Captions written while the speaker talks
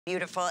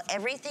Beautiful.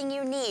 Everything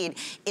you need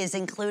is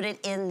included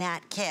in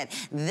that kit.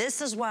 This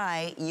is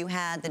why you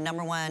had the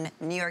 #1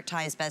 New York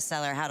Times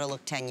bestseller, How to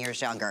Look 10 Years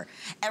Younger.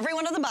 Every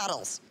one of the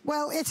bottles.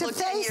 Well, it's a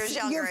face,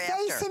 your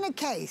face in a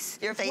case.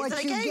 Your face in a case.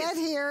 What you get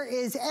here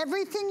is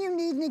everything you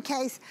need in a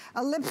case,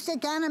 a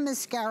lipstick and a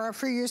mascara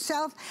for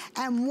yourself,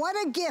 and what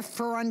a gift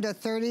for under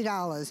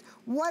 $30.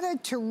 What a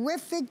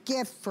terrific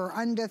gift for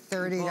under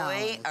 $30.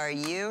 Boy, are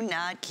you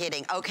not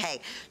kidding.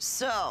 Okay,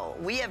 so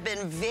we have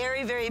been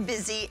very, very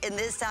busy in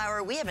this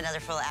hour. We have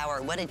another full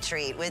hour. What a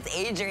treat with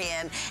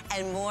Adrienne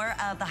and more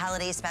of the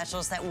holiday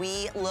specials that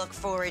we look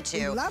forward to.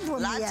 We love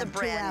when Lots we have of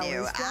brand 2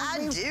 new. hours,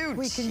 I do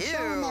We can too.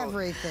 show them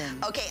everything.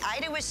 Okay,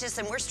 Ida was just,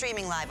 and we're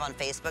streaming live on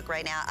Facebook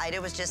right now.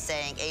 Ida was just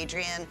saying,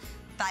 Adrienne,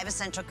 5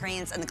 essential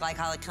creams and the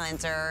glycolic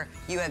cleanser,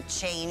 you have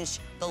changed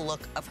the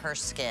look of her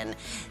skin.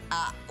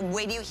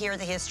 Wait till you hear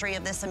the history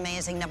of this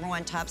amazing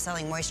 #1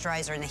 top-selling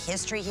moisturizer in the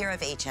history here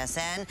of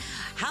HSN.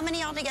 How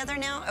many altogether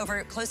now?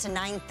 Over close to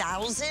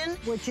 9,000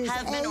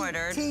 have been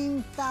ordered.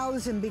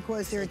 18,000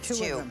 because there are two of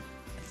them.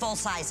 Full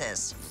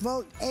sizes.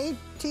 Vote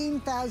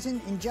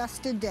 18,000 in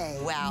just a day.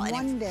 Wow.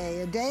 One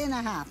day, a day and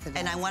a half.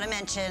 And I want to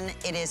mention,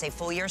 it is a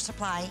full year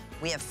supply.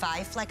 We have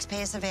 5 flex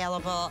pays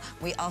available.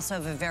 We also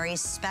have a very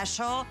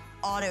special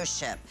auto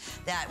ship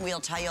that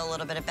we'll tell you a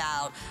little bit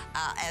about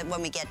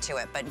when we get to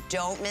it. But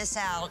don't miss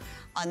out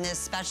on this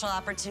special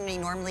opportunity.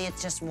 Normally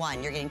it's just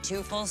 1. You're getting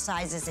 2 full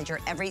sizes at your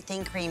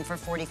everything cream for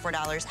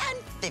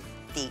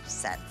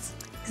 $44.50.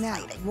 Now,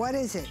 Exciting. what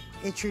is it?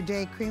 It's your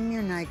day cream,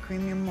 your night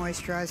cream, your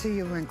moisturizer,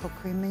 your wrinkle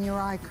cream, and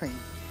your eye cream.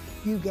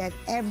 You get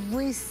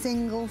every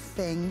single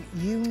thing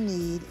you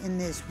need in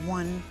this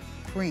one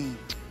cream.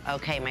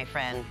 Okay, my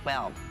friend.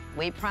 Well,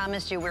 we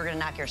promised you we were going to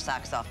knock your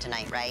socks off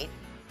tonight, right?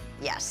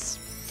 Yes.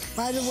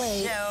 By the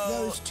way,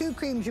 those 2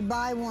 creams, you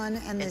buy one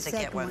and the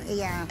second one,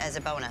 yeah, as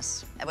a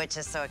bonus, which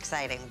is so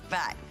exciting.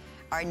 But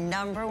our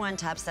 #1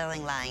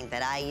 top-selling line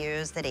that I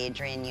use, that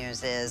Adrienne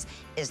uses,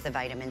 is the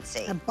vitamin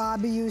C.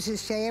 Bobby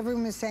uses,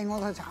 everyone is saying all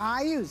the time,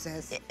 I use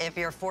this. If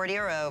you're 40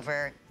 or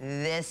over,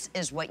 this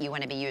is what you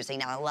want to be using.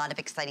 Now, a lot of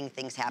exciting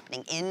things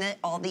happening in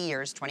all the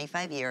years,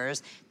 25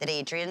 years, that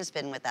Adrienne has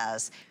been with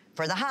us.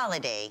 For the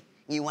holiday,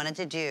 you wanted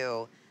to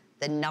do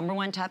the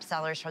 #1 top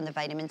sellers from the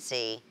vitamin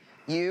C.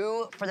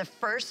 You, for the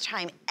first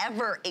time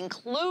ever,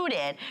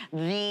 included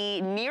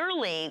the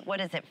nearly, what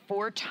is it,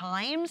 4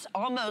 times?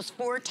 Almost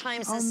 4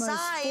 times the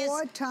size. Almost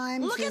 4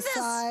 times the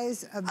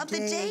size of the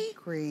day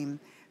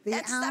cream. The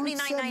That's ounce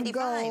 $79.95. of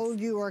gold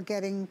you are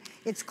getting,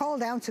 it's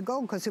called ounce of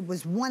gold because it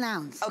was 1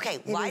 ounce. Okay,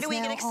 why do we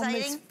get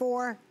exciting? Almost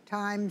 4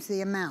 times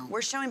the amount.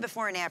 We're showing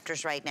before and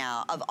afters right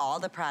now of all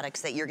the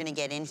products that you're gonna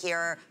get in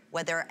here,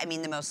 whether, I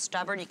mean, the most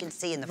stubborn you can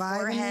see in the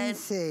forehead. Vitamin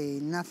C,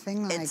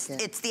 nothing like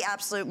it. It's the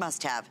absolute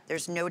must-have.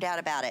 There's no doubt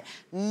about it.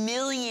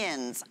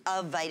 Millions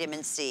of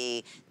vitamin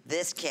C.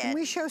 This kit. Can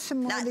we show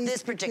some more of these?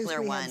 This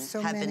particular one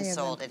have been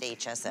sold at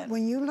HSN.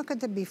 When you look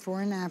at the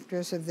before and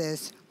afters of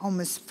this,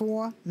 almost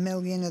 4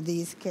 million of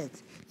these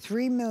kits.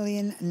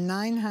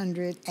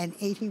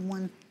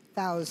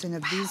 3,981,000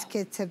 of these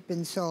kits have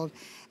been sold.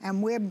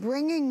 And we're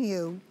bringing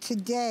you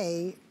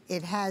today,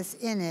 it has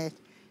in it,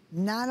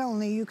 not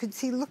only, you can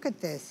see, look at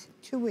this,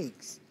 2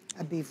 weeks,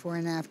 a before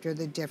and after,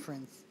 the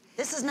difference.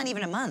 This is not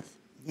even a month.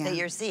 Yeah. That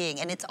you're seeing,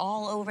 and it's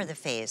all over the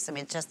face. I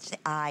mean, it's just the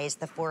eyes,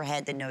 the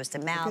forehead, the nose, the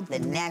mouth, the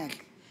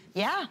neck.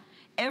 Yeah,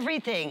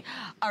 everything.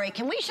 All right,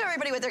 can we show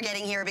everybody what they're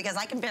getting here? Because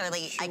I can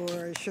barely...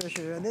 Sure.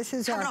 This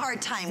is having a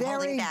hard time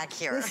holding back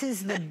here. This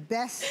is the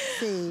best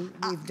C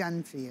we've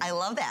done for you. I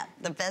love that.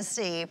 The best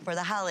C for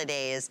the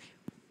holidays.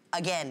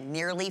 Again,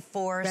 nearly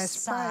 4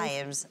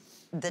 times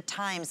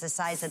the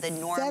size of the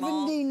normal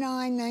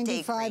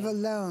 $79.95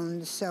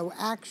 alone, so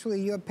actually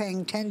you're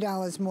paying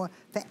 $10 more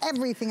for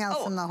everything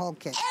else in the whole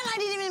kit. And I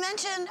didn't even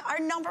mention our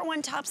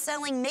 #1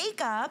 top-selling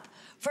makeup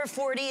for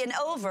 40 and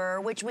over,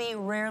 which we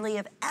rarely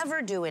if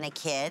ever do in a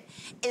kit,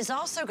 is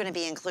also going to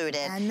be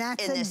included in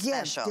this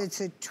special.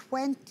 It's a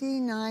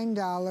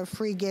 $29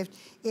 free gift.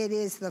 It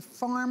is the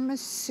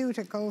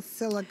pharmaceutical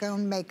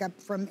silicone makeup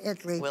from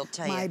Italy. We'll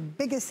tell you. My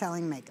biggest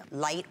selling makeup.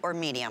 Light or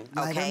medium,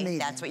 Light or medium.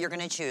 That's what you're going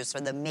to choose. So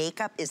the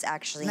makeup is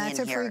actually in here. That's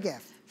a free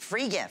gift.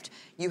 Free gift.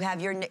 You have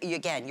your,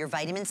 again, your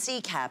vitamin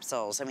C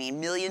capsules. I mean,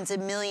 millions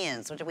and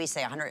millions. What did we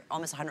say?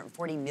 Almost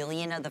 140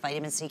 million of the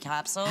vitamin C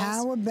capsules.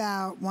 How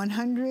about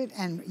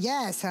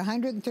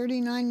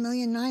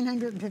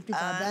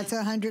 139,955,000. That's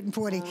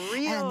 140.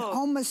 And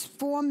almost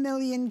 4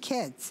 million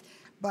kits.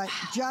 But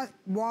just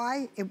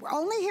why?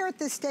 Only here at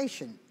this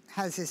station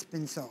has this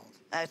been sold.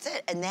 That's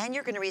it. And then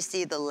you're going to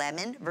receive the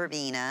lemon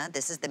verbena.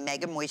 This is the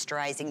mega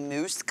moisturizing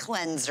mousse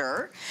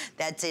cleanser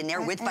that's in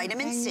there with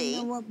vitamin C.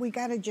 You know what? We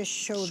got to just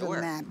show them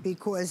that,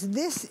 because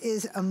this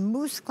is a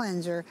mousse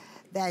cleanser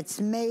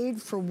that's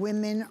made for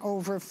women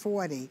over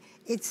 40.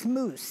 It's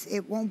mousse.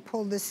 It won't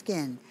pull the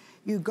skin.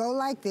 You go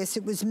like this.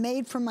 It was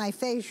made for my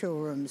facial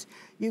rooms.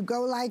 You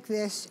go like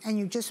this and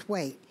you just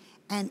wait.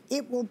 and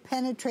it will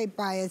penetrate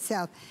by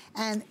itself.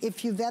 And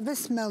if you've ever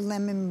smelled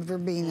lemon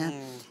verbena,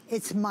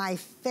 it's my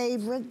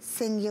favorite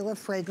singular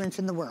fragrance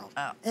in the world.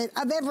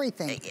 Of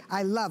everything.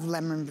 I love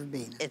lemon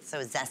verbena. It's so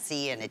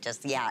zesty, and it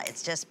just, yeah,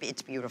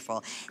 it's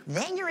beautiful.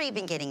 Then you're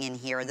even getting in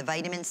here the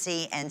vitamin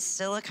C and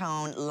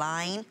silicone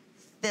line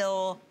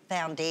fill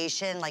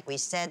foundation, like we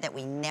said, that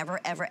we never,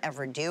 ever,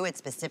 ever do. It's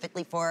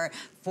specifically for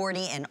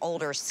 40 and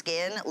older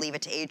skin. Leave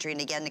it to Adrienne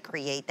again to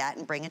create that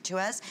and bring it to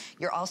us.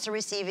 You're also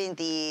receiving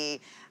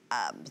the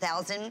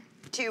 1,000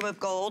 tube of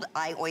gold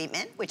eye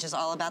ointment, which is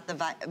all about the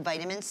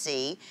vitamin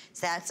C.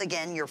 So that's,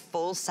 again, your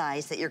full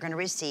size that you're gonna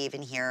receive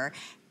in here.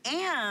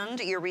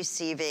 And you're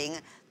receiving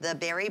the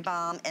berry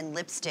balm and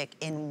lipstick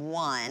in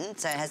one.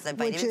 So it has the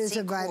vitamin C core. Which is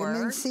a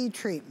vitamin C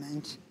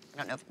treatment. I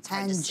don't know if it's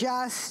hard to see. And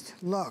just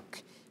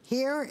look,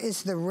 here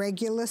is the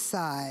regular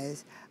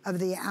size of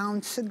the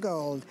ounce of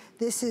gold.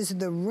 This is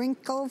the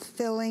wrinkle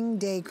filling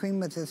day cream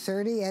with the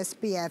 30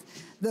 SPF,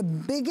 the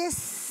biggest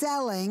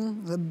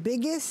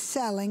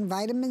selling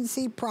vitamin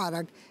C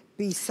product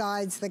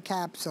besides the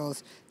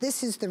capsules.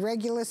 This is the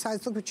regular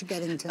size. Look what you're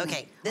getting tonight.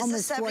 Okay, this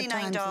is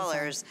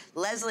 $79.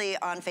 Leslie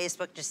on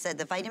Facebook just said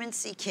the vitamin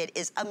C kit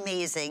is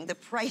amazing. The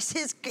price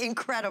is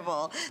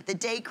incredible. The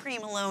day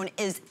cream alone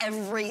is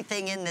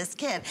everything in this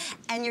kit.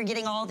 And you're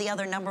getting all the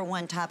other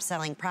 #1 top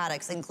selling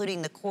products,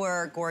 including the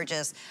core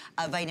gorgeous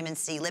vitamin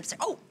C lipstick.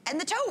 Oh, and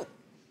the tote.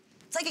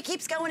 It's like it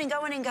keeps going and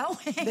going and going.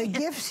 The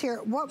gifts here,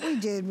 what we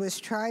did was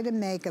try to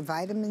make a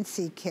vitamin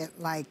C kit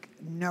like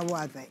no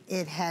other.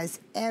 It has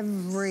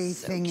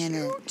everything in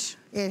it.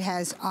 It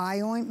has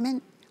eye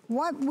ointment.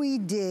 What we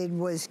did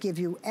was give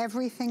you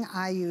everything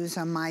I use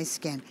on my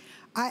skin.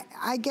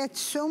 I get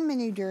so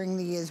many during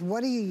the years,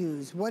 what do you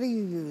use? What do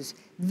you use?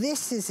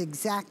 This is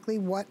exactly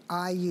what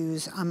I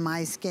use on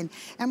my skin.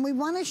 And we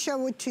want to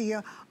show it to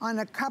you on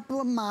a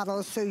couple of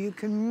models so you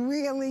can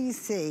really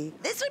see.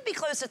 This would be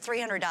close to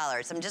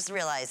 $300. I'm just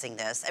realizing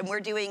this. And we're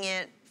doing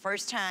it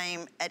first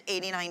time at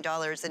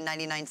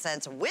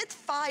 $89.99 with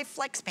 5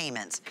 flex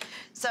payments.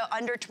 So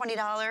under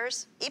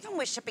 $20, even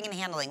with shipping and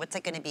handling, what's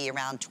it gonna be,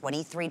 around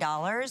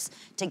 $23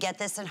 to get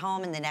this at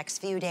home in the next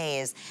few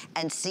days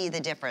and see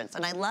the difference.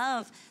 And I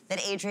love that,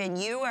 Adrienne,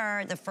 you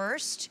are the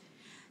first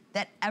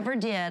that ever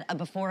did a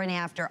before and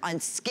after on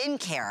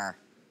skincare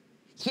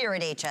here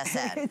at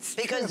HSN. It's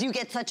because true. you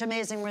get such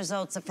amazing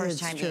results the first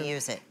time you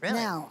use it. Really?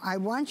 Now, I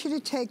want you to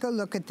take a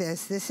look at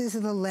this. This is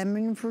the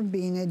Lemon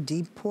Verbena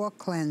Deep Pore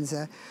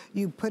Cleanser.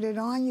 You put it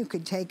on, you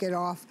could take it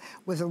off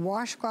with a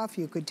washcloth,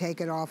 you could take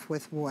it off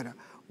with water.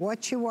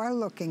 What you are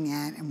looking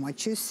at and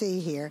what you see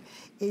here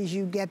is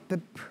you get the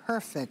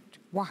perfect,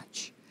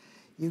 watch,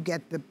 you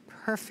get the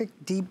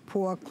perfect deep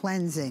pore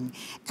cleansing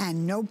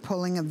and no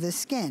pulling of the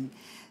skin.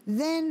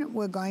 Then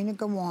we're going to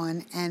go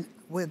on and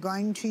we're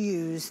going to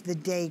use the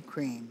day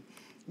cream.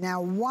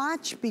 Now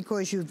watch,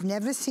 because you've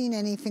never seen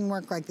anything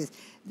work like this.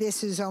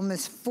 This is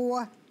almost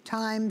 4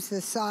 times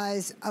the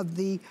size of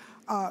the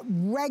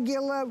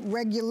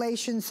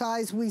regulation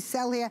size we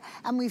sell here,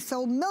 and we've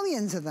sold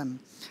millions of them.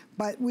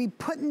 But we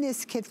put in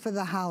this kit for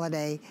the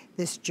holiday,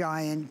 this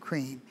giant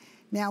cream.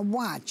 Now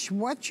watch,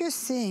 what you're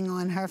seeing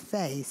on her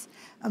face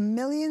are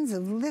millions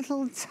of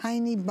little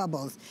tiny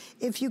bubbles.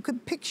 If you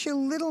could picture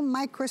little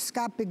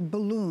microscopic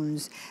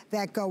balloons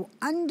that go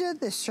under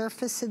the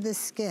surface of the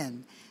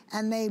skin,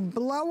 and they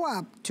blow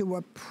up to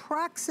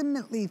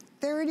approximately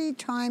 30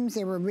 times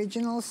their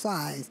original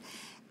size.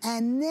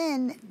 And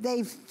then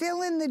they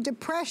fill in the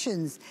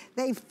depressions,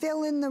 they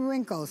fill in the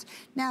wrinkles.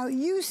 Now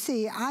you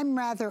see, I'm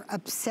rather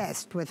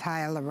obsessed with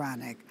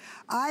hyaluronic.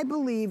 I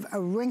believe a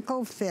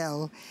wrinkle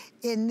fill,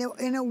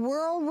 in a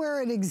world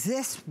where it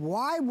exists,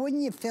 why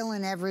wouldn't you fill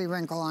in every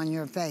wrinkle on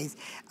your face?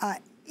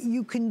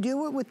 You can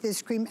do it with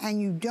this cream,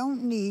 and you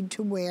don't need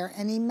to wear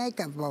any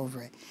makeup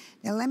over it.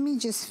 Now let me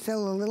just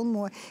fill a little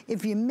more.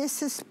 If you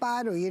miss a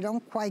spot or you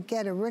don't quite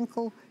get a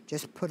wrinkle,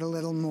 just put a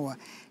little more.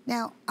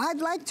 Now,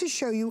 I'd like to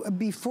show you a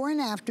before and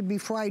after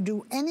before I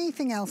do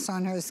anything else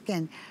on her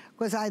skin,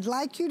 because I'd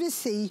like you to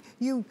see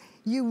you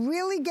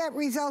really get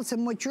results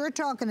in what you're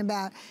talking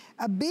about.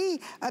 A B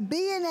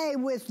and A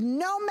with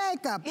no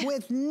makeup,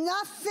 with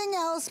nothing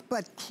else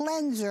but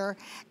cleanser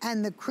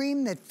and the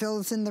cream that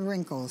fills in the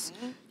wrinkles.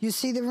 You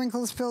see the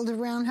wrinkles filled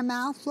around her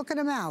mouth? Look at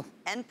her mouth.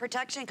 And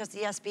protection because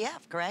the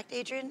SPF, correct,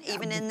 Adrienne?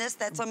 Even in this,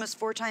 that's almost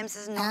 4 times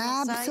as normal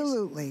size?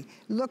 Absolutely.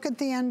 Look at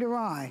the under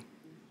eye.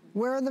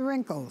 Where are the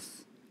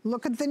wrinkles?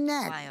 Look at the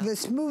neck, the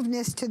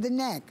smoothness to the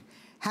neck,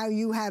 how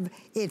you have,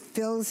 it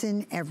fills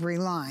in every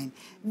line.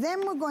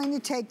 Then we're going to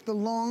take the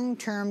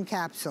long-term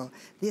capsule.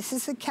 This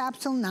is a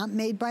capsule not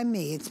made by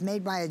me. It's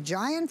made by a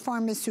giant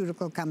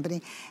pharmaceutical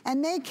company,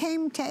 and they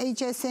came to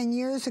HSN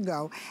years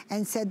ago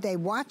and said they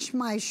watched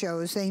my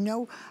shows. They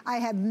know I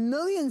have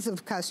millions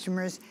of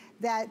customers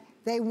that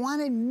they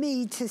wanted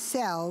me to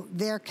sell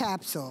their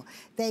capsule.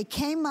 They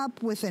came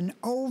up with an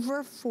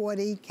over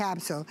 40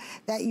 capsule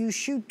that you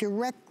shoot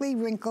directly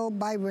wrinkle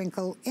by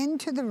wrinkle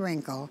into the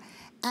wrinkle,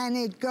 and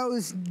it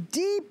goes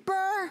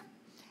deeper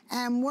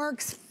and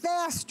works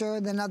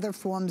faster than other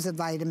forms of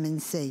vitamin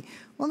C.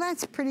 Well,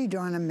 that's pretty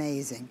darn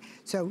amazing.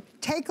 So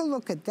take a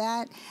look at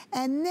that,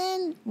 and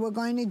then we're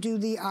going to do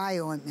the eye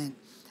ointment.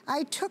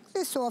 I took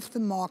this off the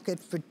market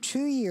for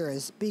 2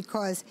 years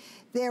because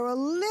there are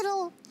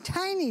little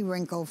tiny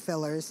wrinkle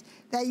fillers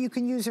that you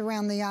can use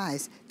around the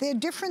eyes. They're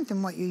different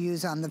than what you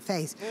use on the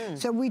face.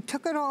 So we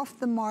took it off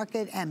the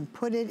market and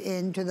put it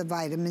into the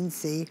vitamin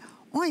C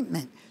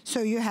ointment.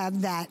 So you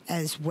have that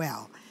as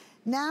well.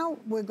 Now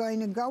we're going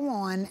to go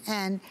on,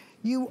 and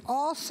you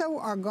also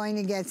are going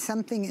to get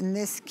something in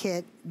this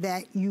kit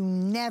that you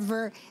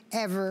never,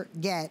 ever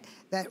get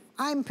that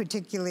I'm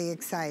particularly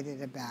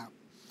excited about.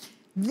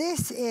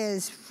 This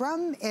is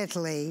from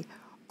Italy,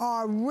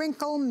 our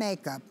wrinkle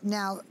makeup.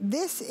 Now,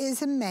 this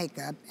is a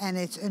makeup, and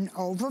it's an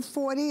over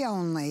 40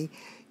 only.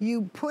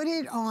 You put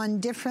it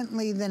on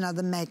differently than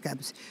other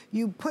makeups.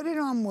 You put it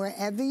on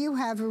wherever you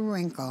have a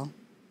wrinkle,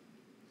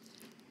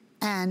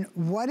 and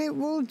what it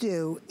will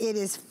do, it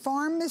is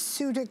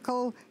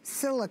pharmaceutical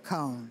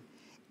silicone.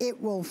 It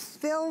will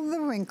fill the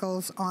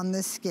wrinkles on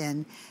the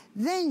skin.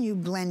 Then you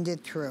blend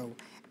it through,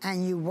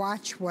 and you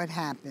watch what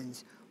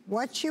happens.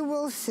 What you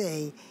will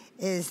see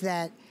is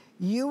that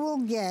you will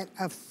get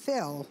a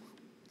fill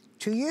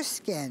to your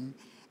skin,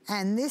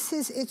 and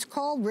it's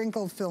called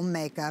wrinkle fill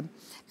makeup,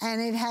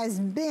 and it has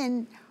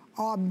been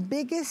our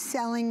biggest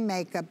selling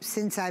makeup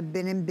since I've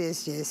been in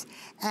business,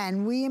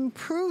 and we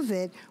improve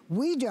it.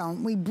 We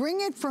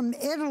bring it from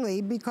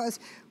Italy because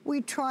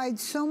we tried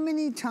so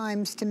many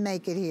times to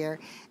make it here,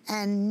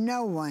 and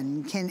no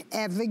one can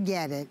ever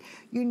get it.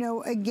 You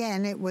know,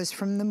 again, it was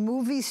from the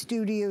movie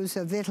studios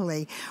of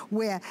Italy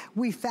where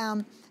we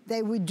found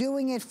they were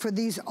doing it for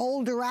these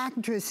older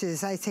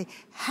actresses. I say,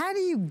 how do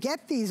you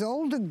get these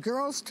older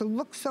girls to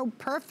look so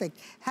perfect?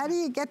 How do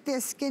you get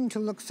their skin to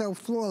look so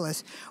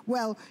flawless?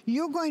 Well,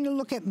 you're going to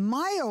look at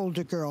my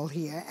older girl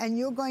here, and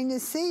you're going to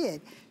see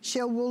it.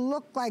 She will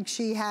look like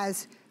she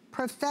has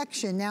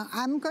perfection. Now,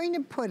 I'm going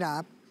to put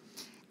up,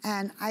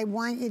 and I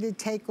want you to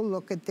take a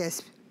look at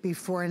this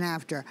before and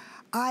after.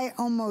 I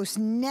almost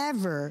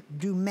never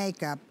do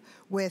makeup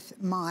with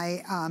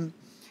my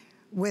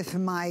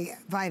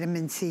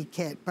vitamin C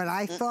kit, but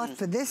I thought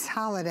for this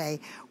holiday,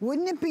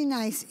 wouldn't it be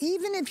nice,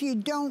 even if you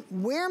don't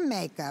wear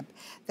makeup,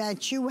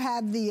 that you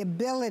have the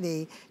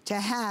ability to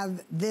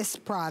have this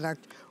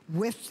product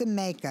with the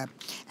makeup.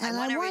 And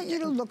I want you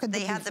to look at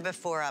They have the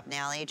before up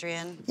now,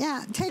 Adrienne.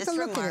 Yeah, take a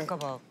look at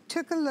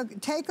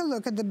it. Take a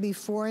look at the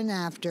before and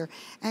after,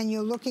 and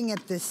you're looking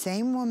at the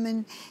same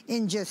woman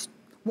in just,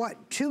 what,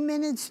 2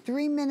 minutes,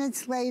 3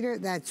 minutes later?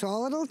 That's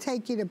all it'll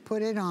take you to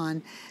put it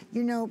on.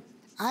 You know,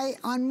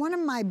 on one of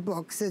my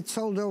books that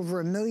sold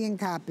over 1 million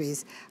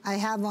copies, I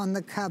have on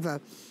the cover,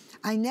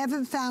 I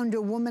never found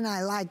a woman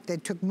I liked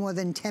that took more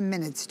than 10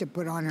 minutes to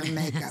put on her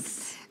makeup.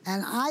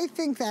 And I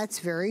think that's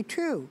very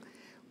true.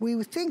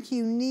 We think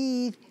you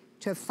need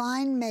to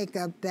find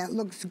makeup that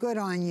looks good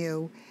on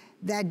you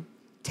that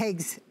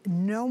takes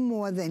no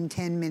more than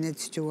 10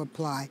 minutes to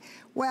apply.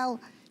 Well,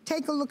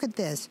 take a look at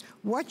this.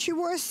 What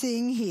you are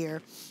seeing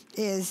here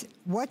is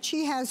what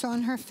she has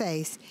on her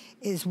face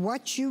is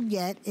what you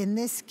get in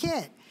this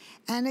kit.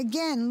 And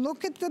again,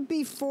 look at the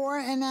before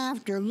and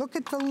after. Look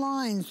at the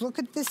lines, look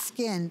at the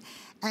skin,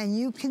 and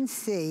you can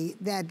see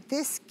that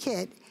this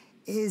kit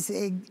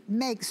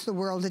makes the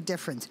world of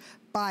difference.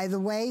 By the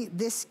way,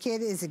 this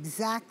kit is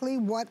exactly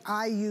what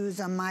I use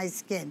on my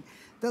skin.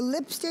 The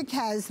lipstick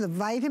has the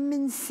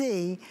vitamin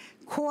C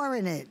core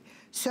in it,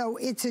 so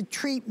it's a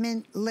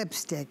treatment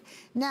lipstick.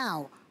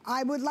 Now,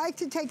 I would like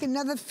to take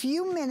another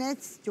few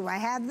minutes. Do I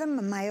have them?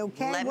 Am I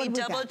okay? Let me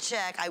double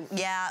check.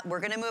 Yeah, we're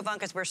gonna move on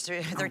because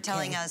they're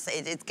telling us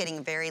it's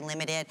getting very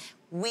limited.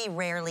 We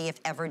rarely, if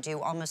ever,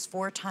 do almost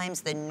 4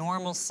 times the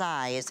normal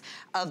size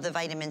of the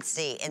vitamin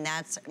C. And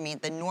that's, I mean,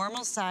 the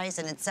normal size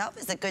in itself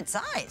is a good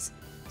size.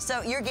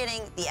 So you're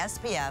getting the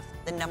SPF,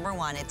 the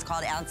 #1. It's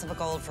called Ounce of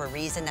Gold for a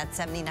reason. That's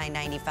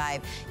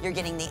 $79.95. You're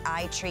getting the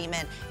eye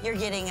treatment. You're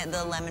getting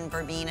the lemon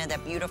verbena,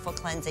 that beautiful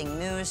cleansing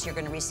mousse. You're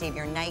going to receive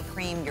your night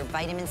cream, your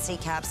vitamin C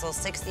capsules,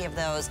 60 of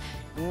those.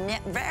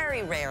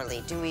 Very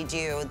rarely do we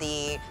do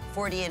the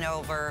 40 and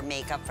over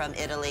makeup from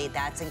Italy.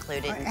 That's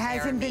included in It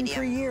hasn't been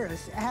for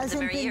years. It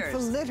hasn't been for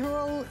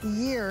literal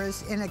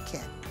years in a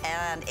kit.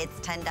 And it's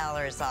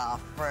 $10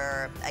 off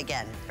for,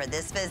 again, for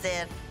this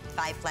visit.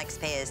 5 flex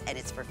pays, and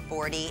it's for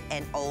 40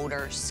 and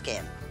older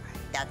skin.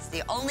 That's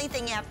the only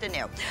thing you have to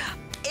know.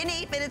 In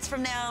 8 minutes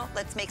from now,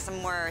 let's make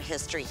some more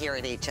history here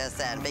at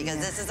HSN because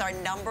this is our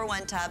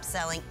 #1 top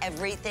selling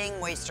everything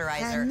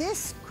moisturizer. And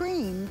this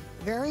cream,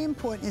 very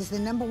important, is the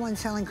 #1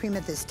 selling cream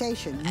at the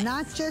station,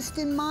 not just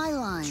in my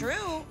line.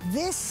 True.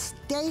 This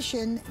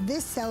station,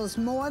 this sells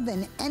more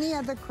than any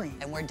other cream.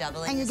 And we're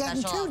doubling and the you're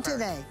special getting 2 offer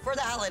today. for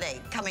the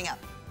holiday coming up.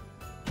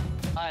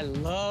 I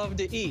love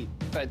to eat,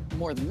 but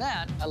more than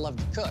that, I love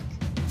to cook.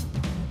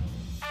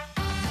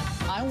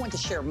 I want to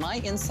share my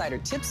insider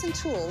tips and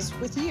tools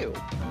with you.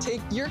 Take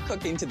your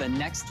cooking to the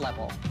next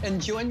level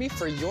and join me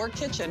for Your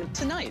Kitchen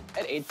tonight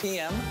at 8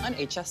 p.m. on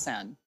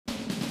HSN.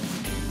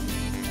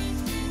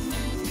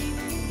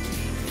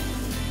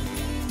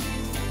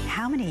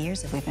 How many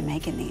years have we been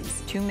making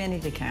these? Too many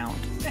to count.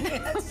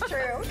 That's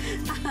true.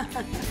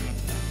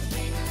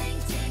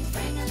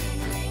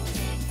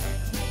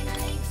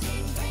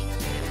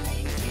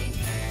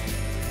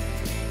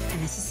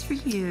 And this is for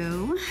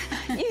you.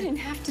 You didn't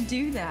have to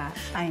do that.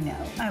 I know,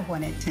 I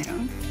wanted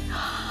to.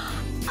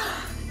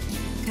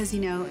 Because,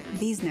 you know,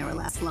 these never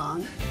last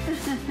long.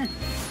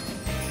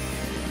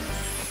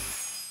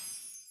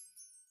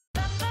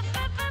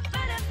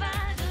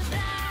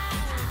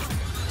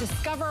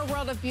 Discover a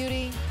world of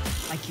beauty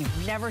like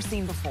you've never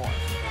seen before.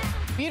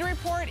 Beauty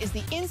Report is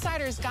the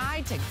insider's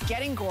guide to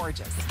getting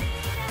gorgeous.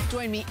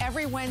 Join me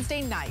every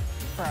Wednesday night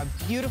for a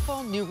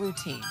beautiful new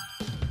routine.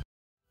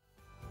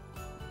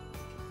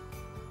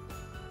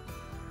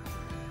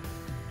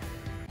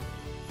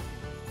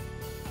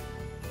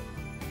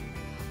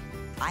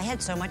 I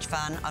had so much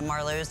fun on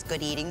Marlo's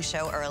Good Eating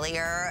show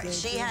earlier.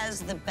 She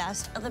has the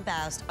best of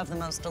the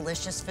most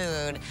delicious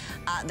food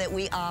that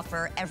we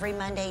offer every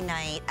Monday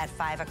night at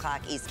 5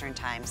 o'clock Eastern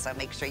time. So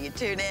make sure you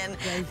tune in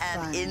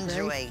and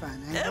enjoy.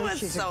 It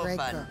was so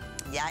fun.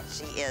 Yeah,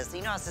 she is.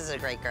 You know this is a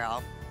great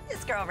girl.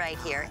 This girl right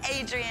here.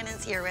 Adrienne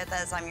is here with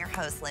us. I'm your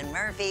host, Lynn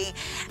Murphy.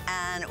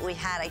 And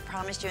I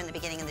promised you in the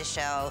beginning of the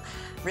show,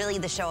 really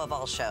the show of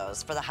all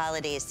shows for the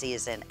holiday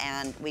season.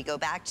 And we go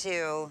back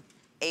to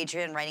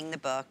Adrienne writing the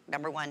book,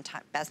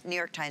 #1 New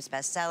York Times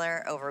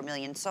bestseller, over 1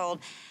 million sold,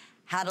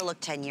 How to Look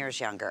 10 Years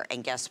Younger.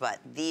 And guess what?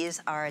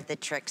 These are the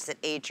tricks that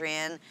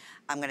Adrienne,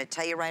 I'm gonna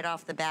tell you right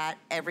off the bat,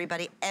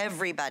 everybody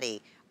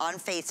on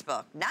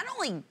Facebook, not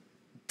only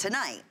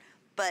tonight,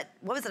 but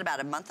what was it,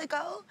 about a month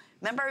ago?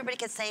 Remember everybody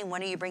kept saying,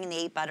 when are you bringing the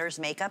 8 Butters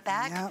makeup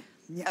back?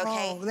 Yep.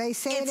 Okay, oh, they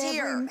say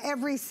it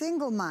every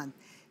single month.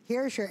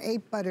 Here's your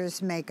 8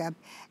 Butters makeup,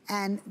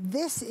 and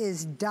this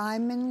is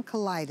diamond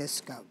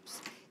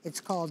kaleidoscopes. It's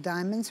called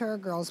Diamonds Are a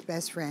Girl's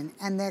Best Friend,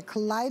 and they're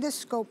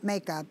kaleidoscope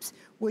makeups,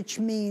 which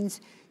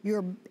means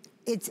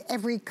it's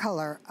every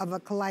color of a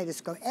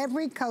kaleidoscope.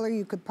 Every color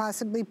you could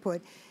possibly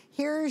put.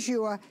 Here's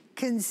your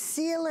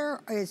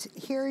concealer.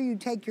 Here you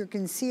take your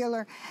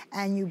concealer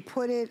and you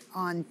put it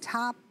on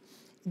top.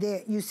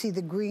 There, you see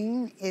the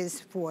green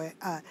is for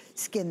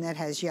skin that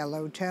has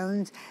yellow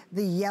tones.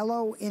 The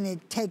yellow in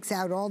it takes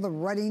out all the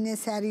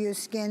ruddiness out of your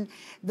skin.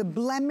 The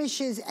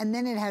blemishes, and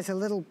then it has a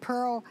little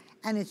pearl,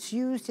 and it's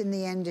used in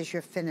the end as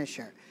your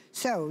finisher.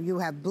 So you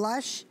have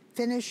blush,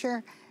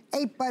 finisher,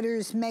 8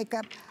 Butters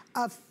makeup,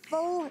 a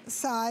full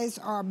size,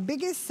 our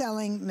biggest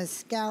selling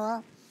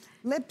mascara,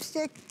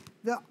 lipstick,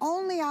 the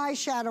only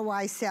eyeshadow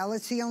I sell,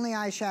 it's the only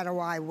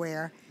eyeshadow I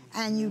wear,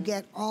 and you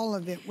get all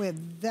of it, we're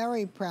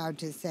very proud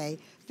to say,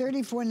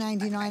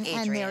 $34.99,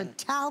 and they're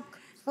talc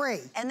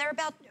free. And they're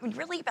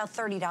really about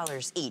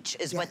 $30 each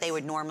is what they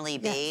would normally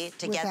be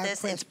to get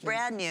this. It's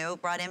brand new,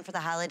 brought in for the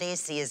holiday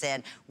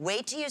season.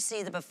 Wait till you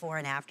see the before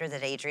and after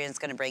that Adrienne's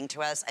gonna bring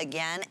to us.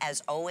 Again,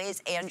 as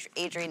always,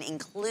 Adrienne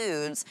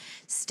includes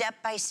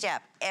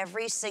step-by-step,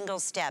 every single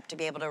step to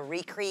be able to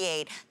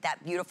recreate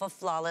that beautiful,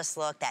 flawless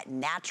look, that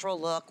natural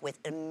look with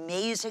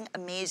amazing,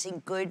 amazing,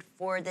 good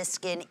for the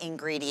skin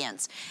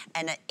ingredients.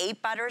 And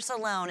 8 Butters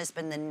alone has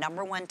been the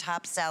 #1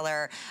 top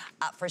seller.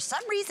 For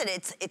some reason,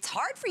 it's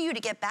hard for you to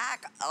get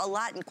back a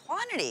lot in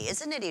quantity,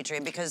 isn't it,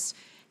 Adrienne? Because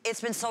it's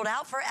been sold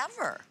out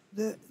forever.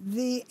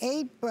 The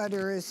 8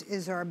 Butters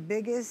is our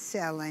biggest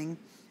selling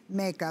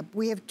makeup.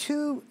 We have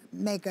 2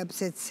 makeups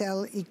that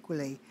sell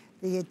equally.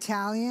 The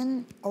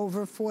Italian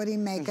over 40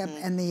 makeup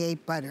and the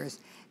 8 Butters.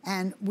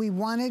 And we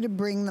wanted to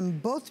bring them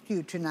both to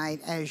you tonight,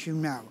 as you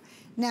know.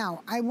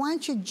 Now, I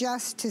want you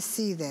just to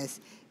see this,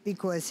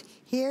 because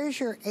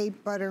here's your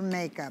 8 Butter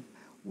makeup.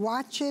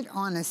 Watch it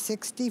on a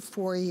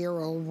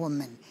 64-year-old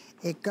woman.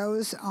 It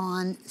goes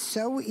on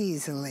so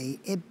easily.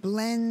 It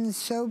blends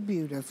so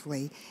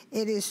beautifully.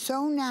 It is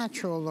so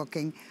natural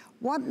looking.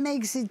 What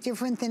makes it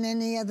different than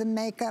any other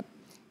makeup?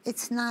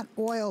 It's not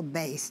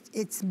oil-based,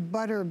 it's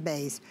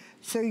butter-based.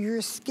 So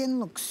your skin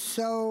looks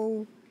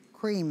so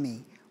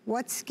creamy.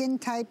 What skin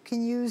type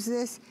can use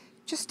this?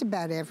 Just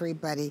about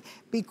everybody.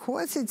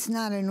 Because it's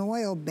not an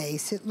oil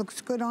base, it looks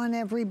good on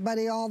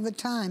everybody all the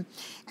time.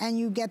 And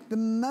you get the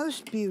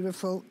most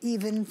beautiful,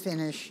 even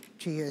finish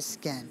to your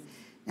skin.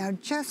 Now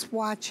just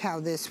watch how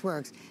this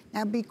works.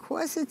 Now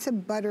because it's a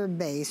butter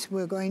base,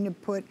 we're going to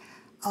put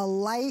a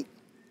light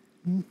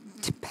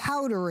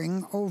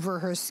powdering over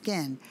her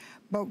skin.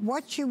 But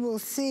what you will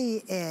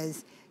see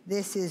is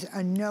this is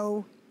a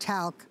no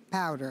talc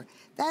powder.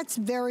 That's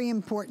very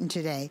important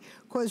today,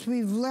 because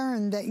we've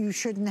learned that you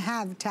shouldn't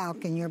have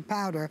talc in your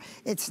powder.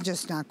 It's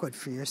just not good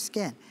for your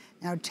skin.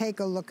 Now take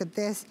a look at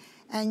this,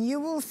 and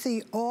you will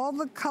see all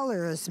the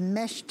colors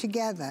meshed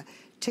together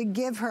to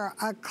give her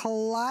a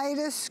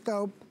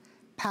kaleidoscope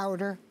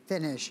powder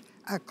finish.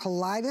 A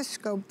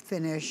kaleidoscope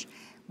finish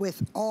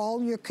with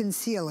all your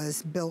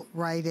concealers built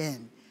right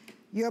in.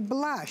 Your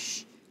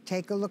blush,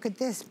 take a look at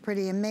this,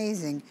 pretty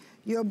amazing.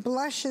 Your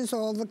blush is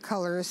all the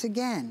colors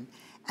again.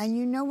 And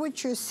you know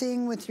what you're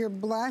seeing with your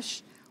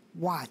blush?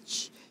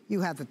 Watch.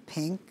 You have a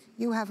pink,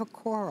 you have a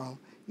coral,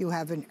 you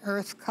have an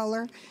earth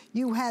color,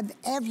 you have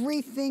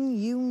everything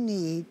you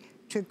need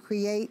to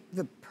create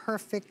the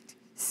perfect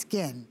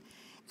skin.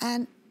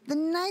 And the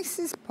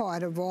nicest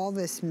part of all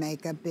this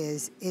makeup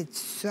is it's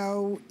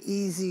so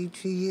easy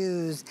to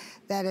use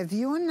that if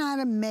you're not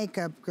a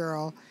makeup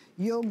girl,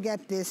 you'll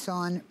get this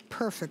on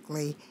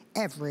perfectly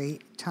every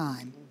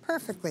time.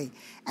 Perfectly.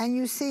 And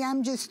you see,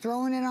 I'm just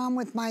throwing it on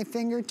with my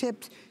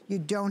fingertips. You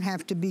don't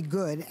have to be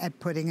good at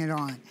putting it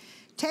on.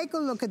 Take a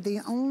look at the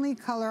only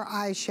color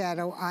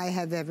eyeshadow I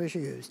have ever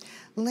used.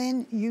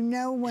 Lynn, you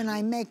know when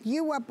I make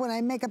you up, when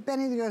I make up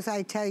anything else,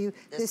 I tell you,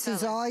 this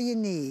is all you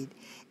need.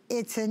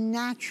 It's a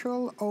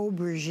natural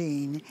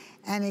aubergine,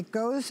 and it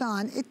goes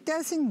on. It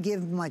doesn't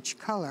give much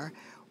color.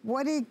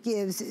 What it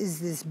gives is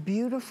this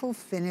beautiful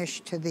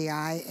finish to the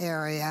eye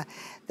area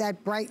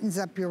that brightens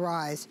up your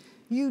eyes.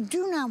 You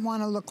do not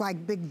want to look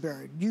like Big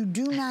Bird. You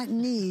do not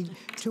need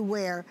to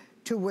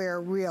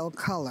wear real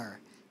color.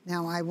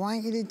 Now, I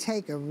want you to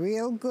take a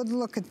real good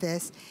look at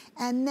this,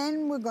 and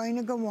then we're going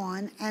to go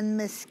on and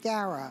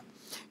mascara.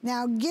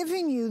 Now,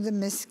 giving you the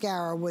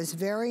mascara was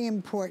very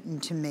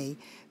important to me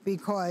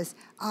because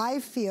I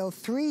feel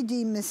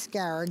 3D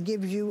mascara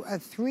gives you a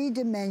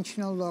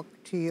three-dimensional look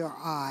to your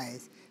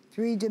eyes,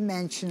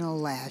 three-dimensional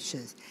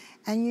lashes.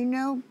 And you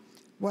know,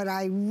 what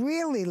I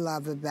really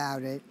love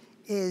about it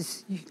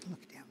is, you can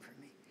look down for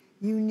me,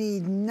 you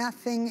need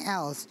nothing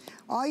else.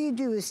 All you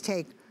do is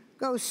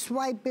go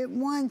swipe it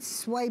once,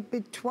 swipe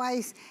it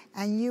twice,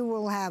 and you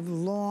will have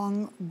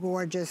long,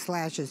 gorgeous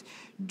lashes.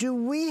 Do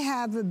we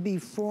have a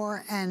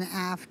before and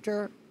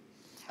after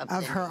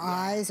of her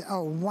eyes?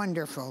 Oh,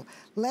 wonderful.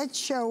 Let's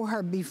show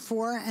her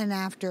before and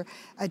after,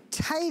 a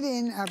tight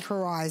in of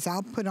her eyes.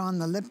 I'll put on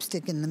the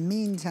lipstick in the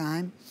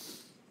meantime.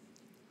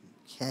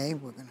 Okay,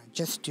 we're gonna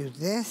just do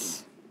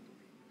this.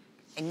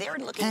 And they're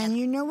looking and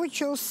you know what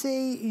you'll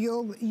see?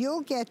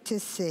 You'll get to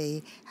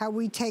see how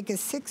we take a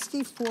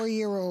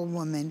 64-year-old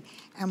woman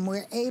and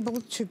we're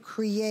able to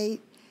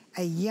create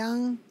a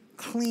young,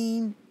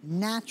 clean,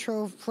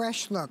 natural,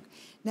 fresh look.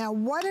 Now,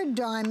 what are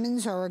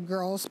diamonds are a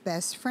girl's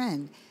best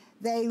friend?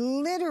 They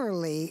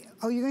literally,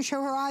 oh, you're gonna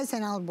show her eyes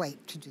and I'll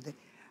wait to do that.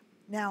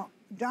 Now,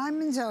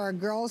 diamonds are a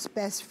girl's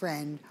best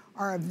friend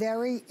are a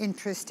very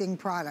interesting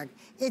product.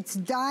 It's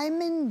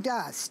diamond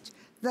dust,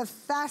 the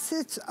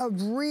facets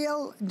of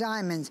real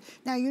diamonds.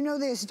 Now, you know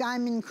there's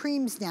diamond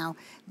creams now.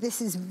 This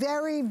is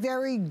very,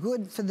 very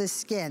good for the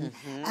skin.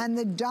 And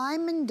the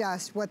diamond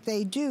dust, what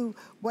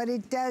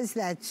it does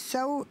that's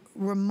so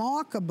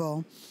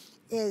remarkable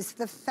is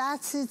the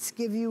facets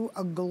give you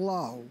a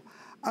glow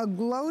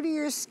to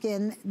your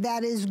skin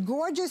that is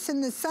gorgeous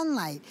in the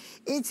sunlight.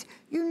 It's,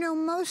 you know,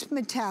 most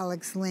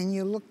metallics, Lynn,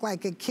 you look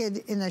like a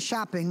kid in a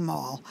shopping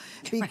mall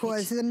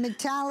because the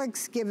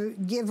metallics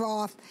give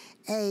off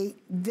a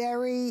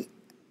very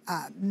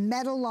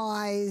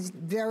metallized,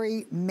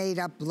 very made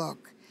up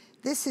look.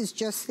 This is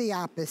just the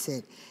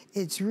opposite.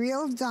 It's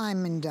real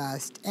diamond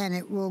dust and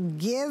it will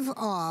give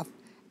off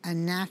a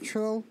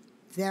natural,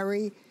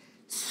 very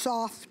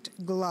soft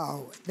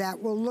glow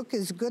that will look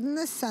as good in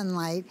the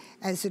sunlight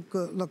as it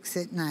looks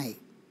at night.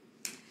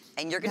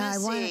 And you're gonna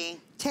see,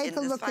 take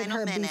a look at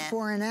her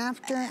before and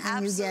after,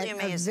 and you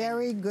get a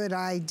very good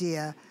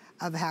idea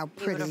of how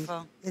pretty.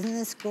 Beautiful. Isn't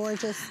this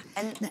gorgeous?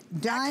 And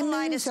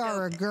diamonds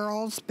are a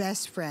girl's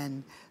best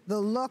friend. The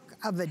look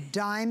of a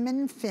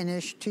diamond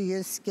finish to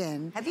your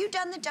skin. Have you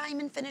done the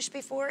diamond finish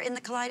before in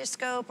the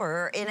kaleidoscope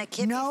or in a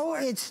kit before?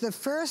 No, it's the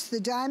first, the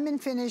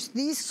diamond finish.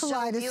 These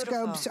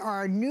kaleidoscopes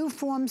are new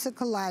forms of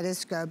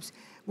kaleidoscopes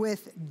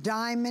with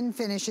diamond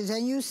finishes.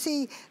 And you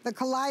see the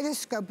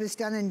kaleidoscope is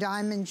done in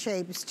diamond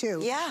shapes too.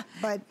 Yeah.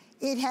 But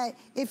it had,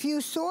 if you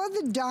saw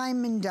the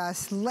diamond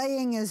dust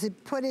laying as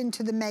it put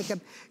into the makeup,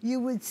 you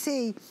would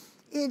see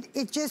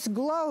it just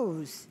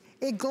glows.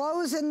 It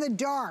glows in the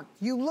dark.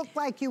 You look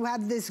like you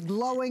have this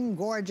glowing,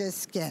 gorgeous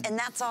skin. And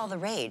that's all the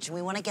rage.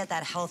 We want to get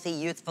that healthy,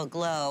 youthful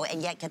glow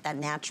and yet get that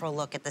natural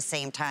look at the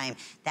same time.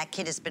 That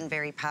kit has been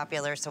very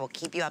popular, so we'll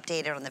keep you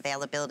updated on the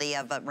availability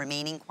of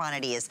remaining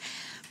quantities.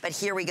 But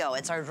here we go.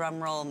 It's our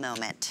drum roll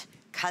moment.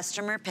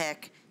 Customer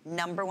pick,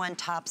 #1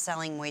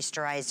 top-selling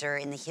moisturizer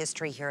in the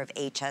history here of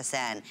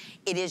HSN.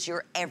 It is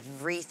your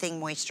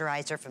everything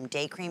moisturizer from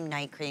day cream,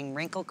 night cream,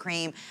 wrinkle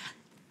cream.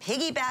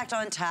 Piggybacked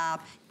on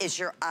top is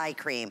your eye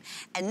cream.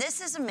 And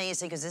this is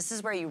amazing because this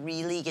is where you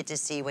really get to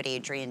see what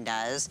Adrienne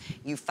does.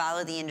 You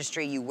follow the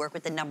industry, you work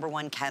with the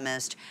 #1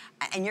 chemist,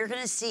 and you're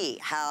gonna see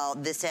how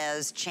this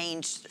has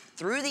changed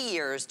through the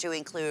years to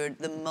include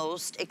the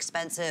most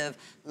expensive,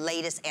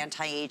 latest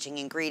anti-aging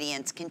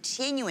ingredients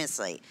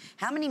continuously.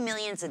 How many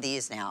millions of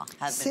these now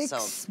have been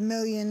sold? 6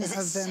 million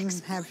of them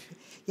have,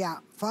 yeah,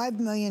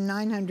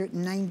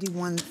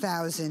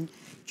 5,991,000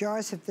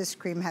 jars of this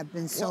cream have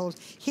been sold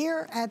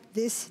here at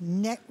this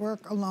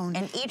network alone.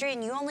 And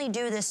Adrienne, you only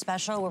do this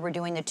special where we're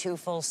doing the 2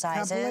 full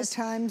sizes. Couple of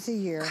times a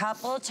year.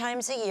 Couple of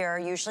times a year,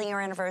 usually your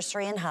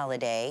anniversary and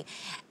holiday.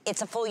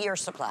 It's a full year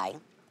supply.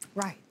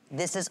 Right.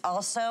 This is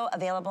also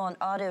available on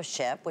auto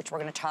ship, which we're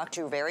gonna talk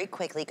to very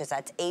quickly because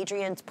that's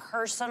Adrienne's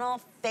personal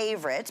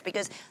favorite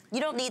because you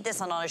don't need this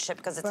on auto ship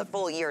because it's a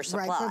full year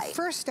supply. Right, but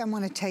first I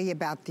wanna tell you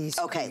about these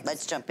creams. Okay,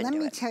 let's jump into it.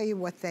 Let me tell you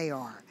what they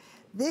are.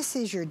 This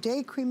is your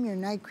day cream, your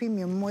night cream,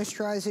 your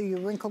moisturizer, your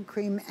wrinkle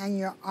cream, and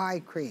your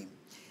eye cream.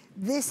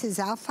 This is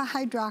alpha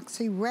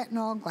hydroxy,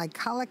 retinol,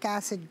 glycolic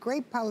acid,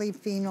 great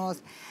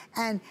polyphenols,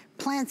 and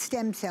plant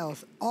stem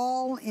cells,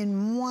 all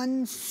in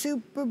one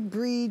super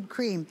breed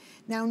cream.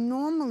 Now,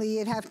 normally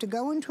you'd have to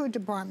go into a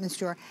department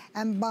store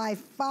and buy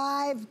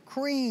 5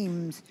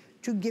 creams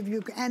to give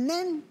you, and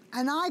then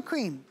an eye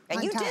cream.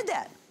 And you did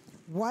that.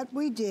 What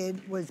we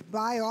did was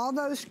buy all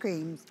those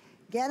creams,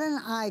 get an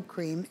eye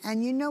cream,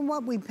 and you know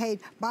what we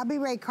paid? Bobby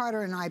Ray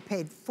Carter and I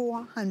paid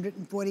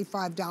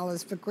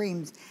 $445 for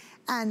creams.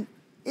 And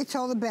it's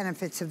all the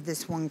benefits of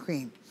this one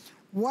cream.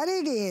 What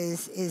it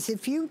is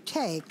if you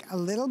take a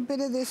little bit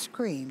of this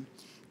cream,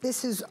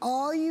 this is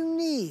all you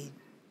need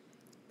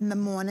in the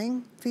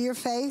morning for your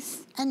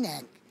face and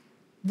neck,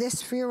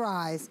 this for your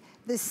eyes,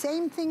 the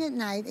same thing at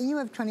night, and you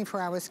have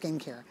 24-hour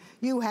skincare.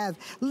 You have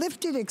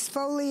lifted,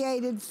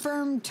 exfoliated,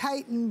 firm,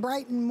 tightened,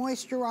 brightened,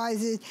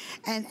 moisturizes,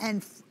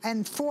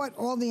 and fought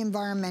all the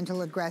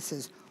environmental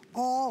aggressors,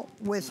 all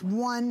with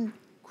one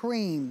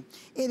cream.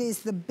 It is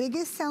the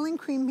biggest selling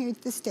cream here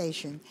at the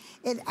station.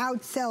 It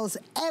outsells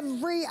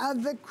every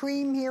other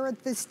cream here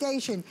at the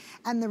station.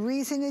 And the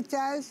reason it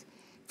does,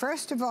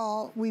 first of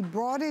all, we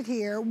brought it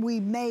here, we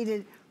made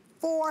it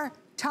 4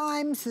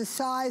 times the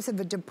size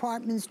of a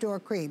department store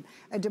cream.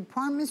 A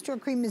department store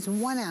cream is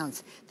 1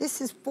 ounce.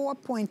 This is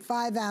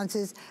 4.5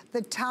 ounces.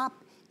 The top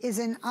is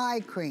an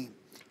eye cream.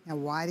 Now,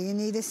 why do you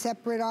need a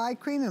separate eye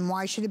cream, and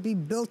why should it be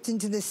built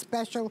into this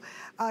special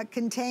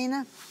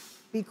container?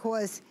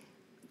 Because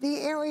the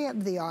area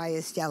of the eye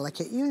is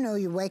delicate. You know,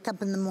 you wake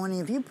up in the morning,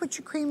 if you put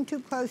your cream too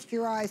close to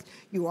your eyes,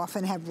 you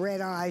often have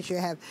red eyes, you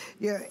have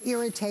your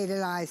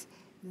irritated eyes.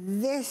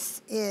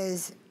 This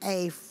is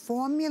a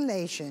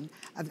formulation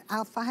of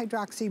alpha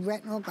hydroxy,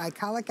 retinol,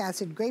 glycolic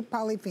acid, great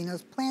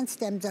polyphenols, plant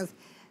stem cells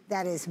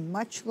that is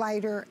much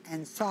lighter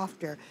and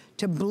softer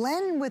to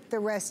blend with the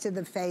rest of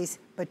the face,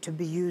 but to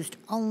be used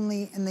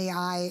only in the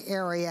eye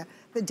area,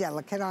 the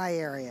delicate eye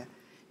area.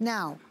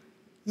 Now,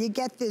 you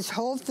get this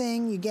whole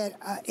thing, you get,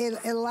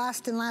 it'll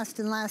last and last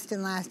and last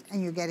and last,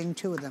 and you're getting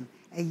 2 of them,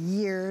 a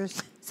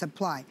year's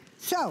supply.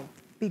 So,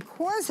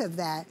 because of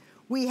that,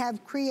 we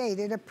have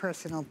created a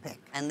personal pick.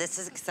 And this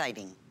is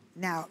exciting.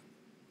 Now,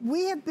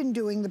 we have been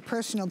doing the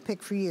personal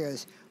pick for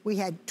years. We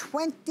had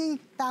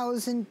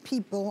 20,000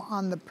 people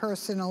on the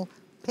personal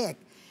pick.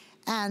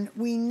 And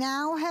we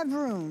now have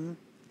room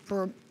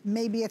for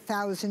maybe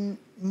 1,000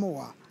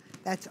 more.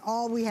 That's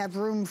all we have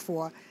room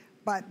for.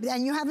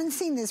 And you haven't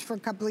seen this for a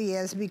couple of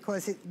years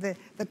because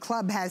the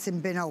club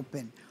hasn't been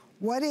open.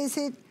 What is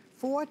it?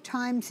 4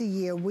 times a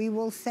year, we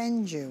will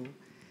send you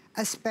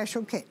a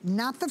special kit.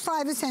 Not the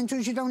 5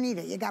 essentials, you don't need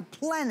it. You got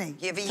plenty.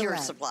 You have a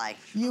year's supply.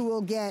 You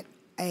will get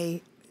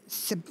a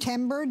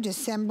September,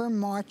 December,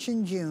 March,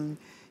 and June.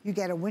 You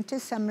get a winter,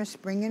 summer,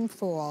 spring, and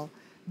fall.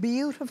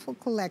 Beautiful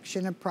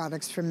collection of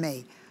products from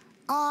me.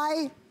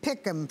 I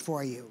pick them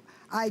for you.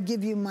 I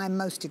give you my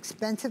most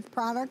expensive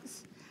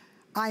products.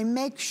 I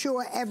make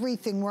sure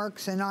everything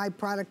works, an eye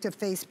product, a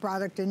face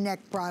product, a neck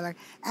product,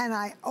 and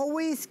I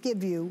always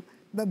give you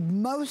the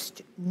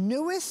most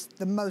newest,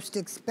 the most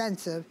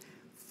expensive,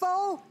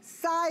 full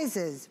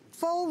sizes,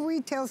 full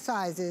retail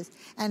sizes,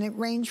 and it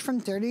ranges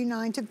from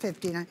 $39 to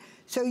 $59.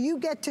 So you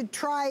get to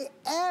try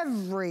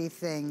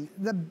everything,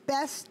 the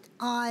best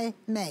I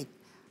make.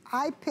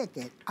 I pick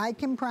it. I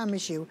can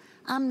promise you,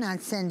 I'm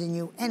not sending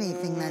you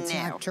anything that's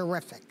not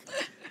terrific.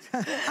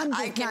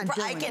 I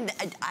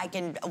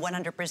can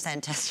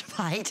 100%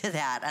 testify to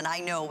that, and I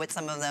know with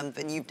some of them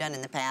that you've done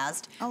in the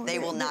past, they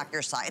will knock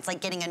your side. It's like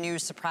getting a new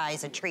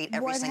surprise, a treat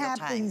every single time. What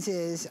happens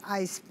is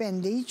I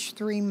spend each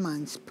 3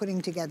 months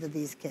putting together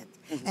these kits,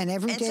 and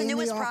every day in the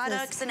office,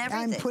 products and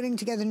everything. I'm putting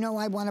together. No,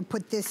 I want to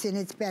put this in.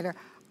 It's better.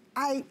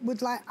 I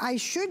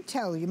should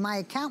tell you. My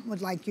accountant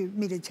would like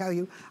me to tell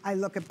you. I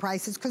look at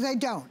prices because I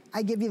don't.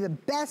 I give you the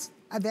best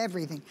of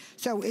everything.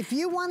 So if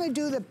you want to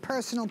do the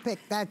personal pick,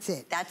 that's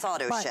it. That's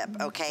auto ship,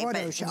 okay?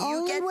 Auto ship.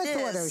 Only with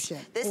auto ship.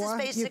 This is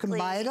basically you can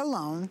buy it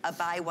alone. A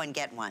buy one,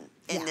 get one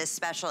in this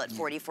special at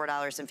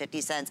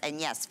 $44.50. And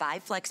yes,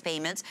 5 flex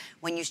payments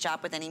when you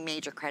shop with any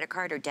major credit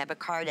card or debit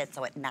card. It's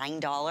so at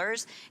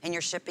 $9, and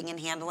your shipping and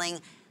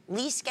handling. At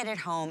least get it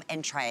home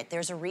and try it.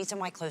 There's a reason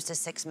why close to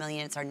 6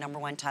 million, it's our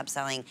 #1 top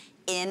selling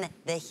in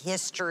the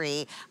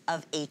history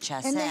of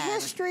HSN. In the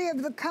history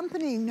of the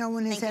company, no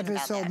one has ever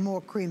sold more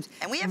creams.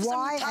 And we have some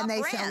top And they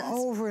brands. sell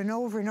over and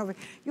over and over.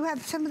 You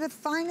have some of the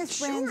finest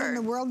brands in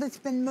the world that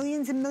spend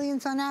millions and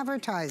millions on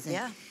advertising.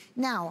 Yeah.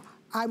 Now,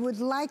 I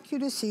would like you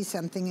to see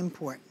something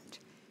important.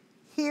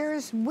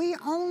 We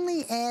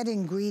only add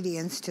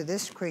ingredients to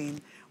this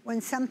cream when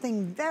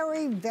something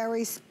very,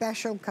 very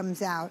special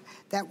comes out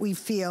that we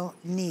feel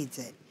needs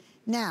it.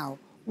 Now,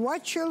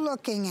 what you're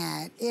looking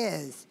at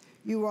is,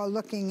 you are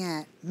looking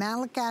at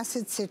malic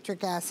acid,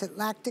 citric acid,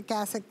 lactic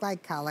acid,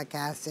 glycolic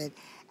acid,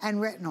 and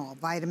retinol,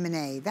 vitamin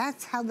A.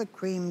 That's how the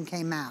cream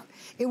came out.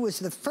 It was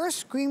the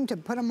first cream to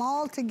put them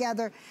all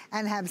together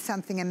and have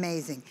something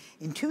amazing.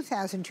 In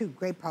 2002,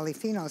 great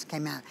polyphenols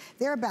came out.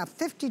 They're about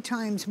 50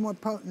 times more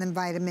potent than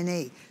vitamin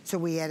E, so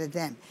we added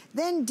them.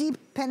 Then deep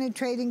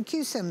penetrating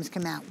Q-Sims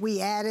come out.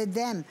 We added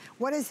them.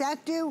 What does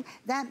that do?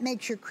 That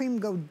makes your cream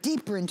go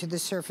deeper into the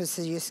surface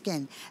of your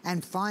skin.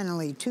 And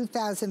finally,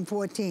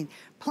 2014,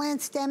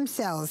 plant stem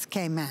cells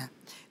came out.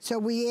 So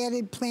we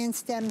added plant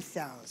stem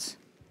cells.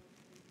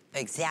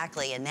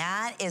 Exactly, and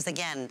that is,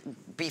 again,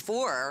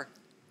 before,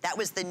 that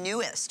was the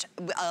newest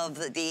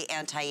of the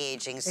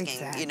anti-aging skin,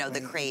 Exactly, you know,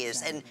 the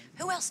craze. exactly. And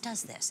who else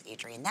does this,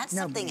 Adrienne? That's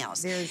Nobody. something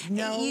else. There's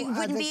no You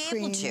wouldn't other be able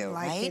cream to,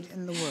 like right? it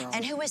in the world.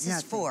 And who is this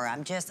Nothing. for?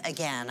 I'm just,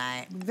 again,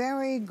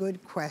 Very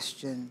good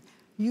question.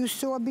 You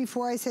saw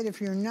before I said if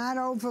you're not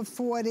over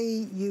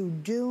 40, you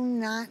do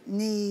not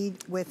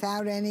need,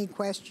 without any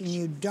question,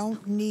 you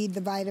don't need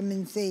the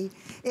vitamin C.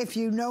 If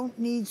you don't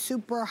need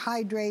super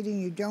hydrating,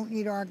 you don't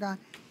need argan.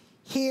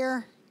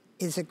 Here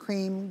is a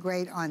cream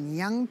great on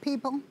young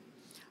people,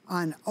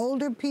 on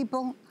older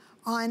people,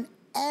 on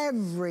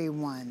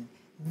everyone.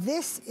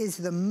 This is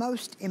the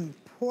most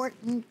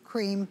important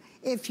cream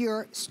if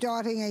you're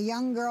starting a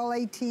young girl,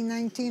 18,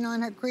 19,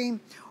 on her cream,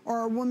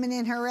 or a woman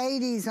in her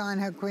 80s on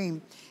her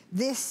cream.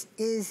 This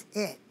is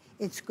it.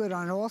 It's good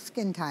on all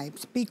skin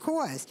types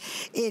because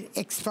it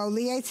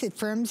exfoliates, it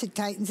firms, it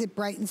tightens, it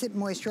brightens, it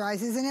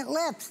moisturizes, and it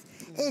lifts.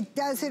 It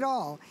does it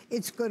all.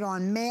 It's good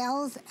on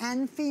males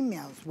and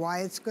females.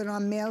 Why it's good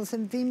on males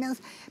and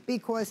females?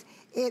 Because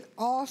it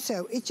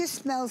just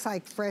smells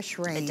like fresh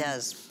rain. It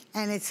does.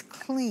 And it's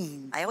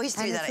clean. I always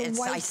do that.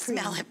 I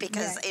smell cream. it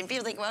because and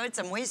people think, well, it's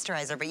a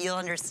moisturizer, but you'll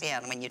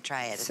understand when you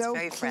try it. It's so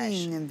very fresh.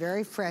 clean and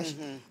very fresh.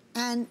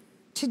 And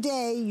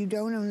today, you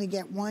don't only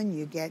get one,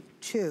 you get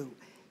two.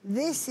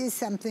 This is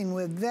something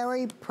we're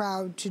very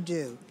proud to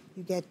do.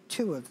 You get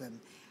two of them.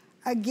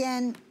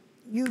 Again,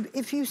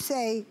 if you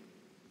say,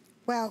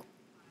 well,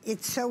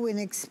 it's so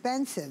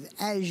inexpensive,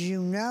 as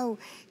you know,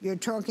 you're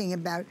talking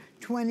about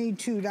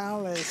 $22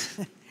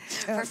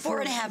 for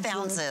 4.5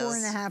 ounces.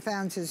 4.5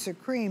 ounces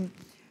of cream.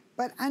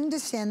 But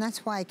understand,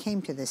 that's why I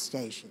came to this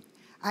station.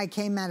 I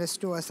came out of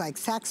stores like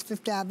Saks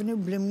Fifth Avenue,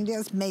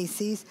 Bloomingdale's,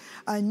 Macy's,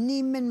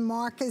 Neiman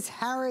Marcus,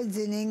 Harrods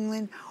in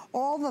England,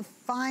 all the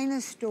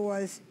finest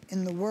stores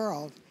in the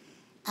world.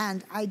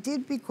 And I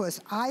did because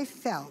I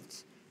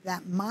felt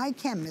that my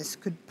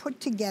chemist could put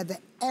together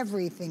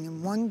everything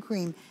in one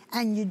cream,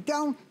 and you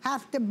don't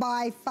have to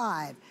buy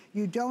 5.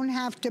 You don't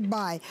have to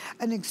buy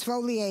an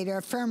exfoliator,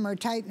 a firmer, a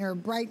tightener, a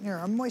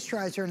brightener, a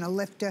moisturizer, and a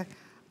lifter.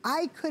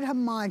 I could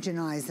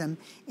homogenize them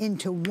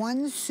into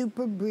one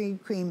super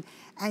breed cream,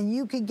 and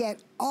you could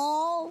get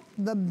all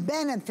the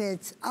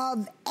benefits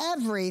of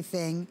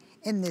everything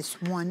in this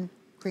one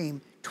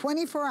cream.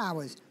 24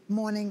 hours,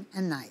 morning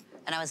and night.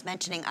 And I was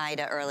mentioning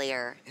Ida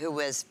earlier, who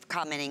was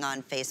commenting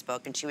on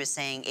Facebook, and she was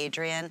saying,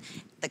 Adrienne,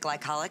 the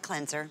glycolic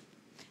cleanser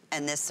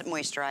and this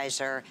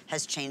moisturizer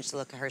has changed the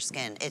look of her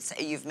skin.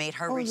 You've made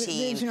her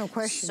routine there's no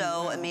question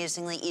so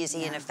amazingly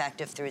easy and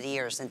effective through the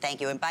years, and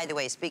thank you. And by the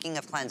way, speaking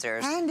of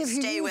cleansers,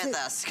 stay with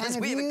us, because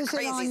we have a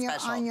crazy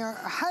special. On your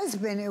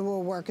husband, it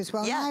will work as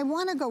well. Yeah. Now, I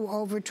want to go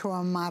over to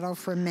our model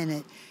for a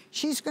minute.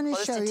 She's going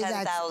to show you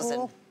that's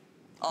all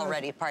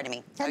already, pardon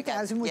me.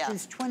 10,000, which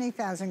is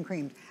 20,000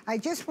 creams. I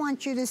just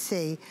want you to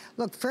see,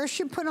 look, first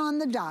you put on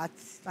the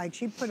dots, like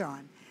she put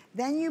on,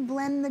 then you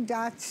blend the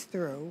dots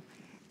through,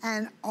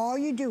 and all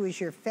you do is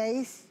your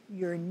face,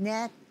 your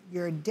neck,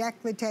 your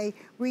décolleté.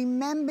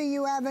 Remember,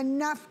 you have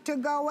enough to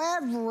go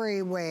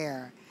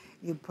everywhere.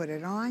 You put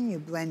it on, you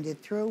blend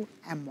it through,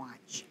 and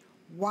watch.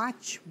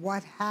 Watch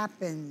what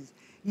happens.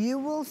 You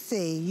will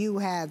see you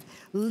have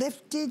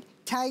lifted,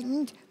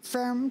 tightened,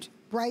 firmed,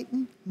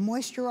 brightened,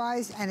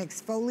 moisturized, and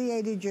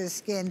exfoliated your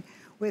skin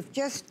with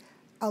just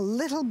a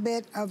little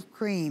bit of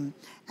cream.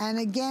 And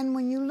again,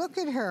 when you look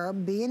at her,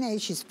 B&A,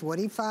 she's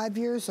 45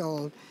 years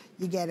old,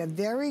 you get a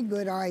very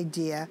good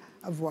idea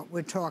of what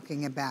we're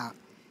talking about.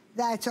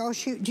 That's all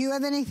do you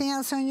have anything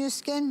else on your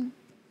skin?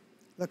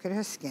 Look at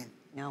her skin.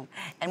 No.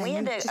 And we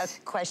had a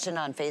question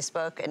on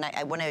Facebook, and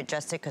I want to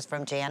adjust it because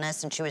from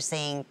Janice, and she was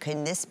saying,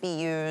 can this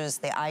be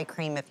used, the eye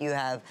cream, if you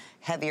have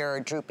heavier,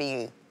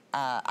 droopy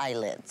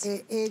eyelids?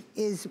 It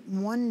is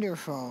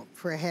wonderful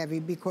for heavy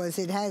because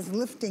it has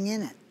lifting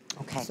in it.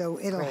 Okay. So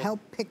it'll help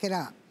pick it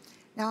up.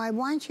 Now, I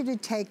want you to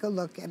take a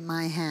look at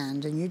my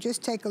hand, and you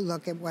just take a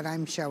look at what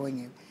I'm showing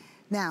you.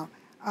 Now,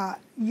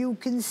 you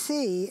can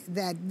see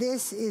that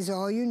this is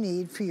all you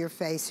need for your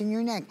face and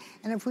your neck.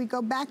 And if we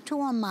go back to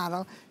our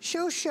model,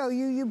 she'll show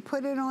you, you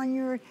put it on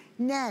your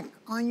neck,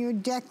 on your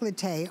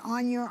décolleté,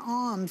 on your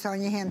arms,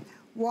 on your hand.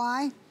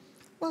 Why?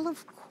 Well,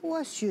 of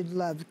course you'd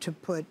love to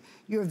put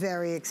your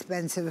very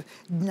expensive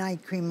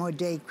night cream or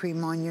day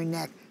cream on your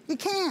neck. You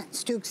can't,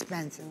 it's too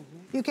expensive.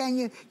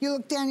 You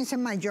look down and say,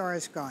 my jar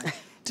is gone.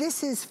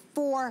 This is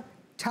 4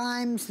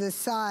 times the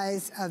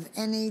size of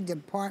any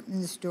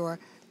department store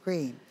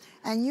cream.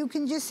 And you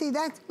can just see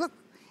that, look,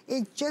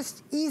 It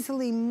just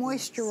easily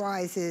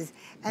moisturizes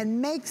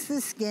and makes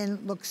the skin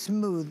look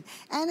smooth.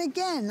 And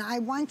again, I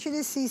want you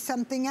to see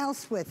something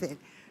else with it.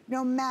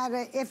 No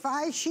matter if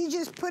she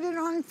just put it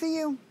on for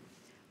you,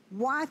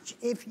 watch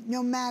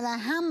no matter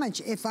how much,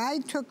 if I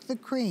took the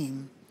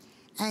cream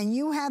and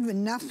you have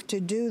enough to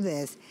do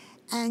this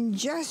and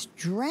just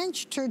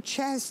drenched her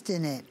chest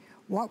in it,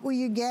 what will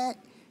you get?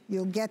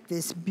 You'll get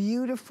this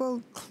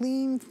beautiful,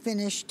 clean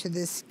finish to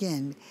the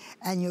skin,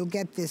 and you'll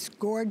get this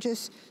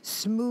gorgeous,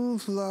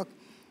 smooth look.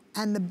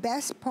 And the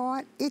best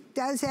part, it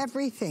does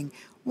everything.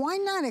 Why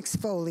not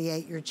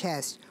exfoliate your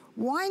chest?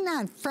 Why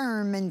not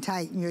firm and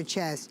tighten your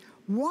chest?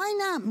 Why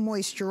not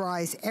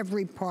moisturize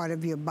every part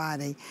of your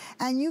body?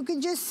 And you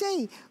can just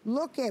see,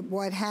 look at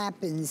what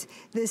happens.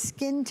 The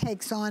skin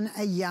takes on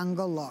a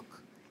younger look.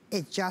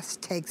 It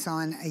just takes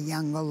on a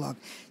younger look.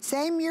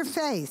 Same your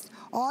face.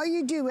 All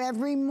you do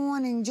every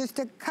morning, just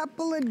a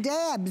couple of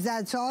dabs,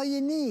 that's all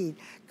you need.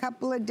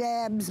 Couple of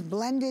dabs,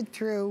 blend it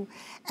through,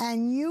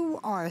 and you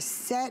are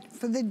set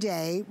for the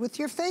day with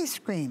your face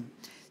cream.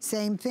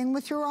 Same thing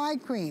with your eye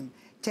cream.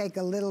 Take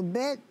a little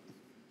bit.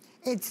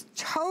 It's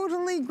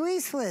totally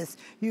greaseless.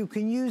 You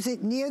can use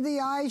it near the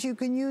eyes, you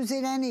can use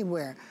it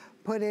anywhere.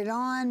 Put it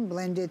on,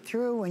 blend it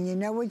through, and you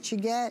know what you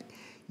get?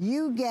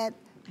 You get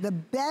the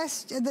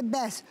best of the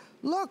best.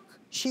 Look,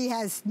 she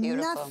has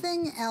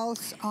nothing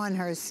else on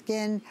her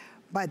skin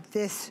but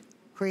this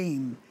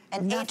cream.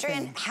 And nothing.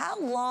 Adrienne,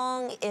 how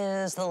long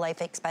is the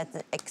life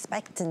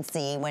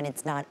expectancy when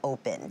it's not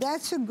open?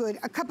 That's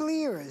a couple of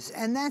years.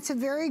 And that's a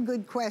very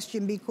good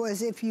question,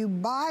 because if you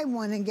buy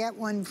one and get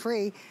one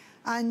free,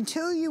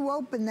 until you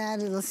open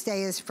that, it'll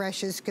stay as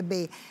fresh as could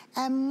be.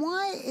 And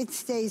why it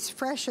stays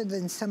fresher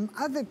than some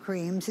other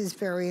creams is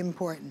very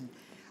important.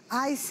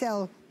 I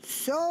sell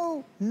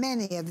so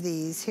many of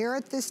these here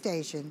at the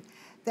station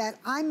that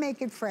I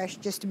make it fresh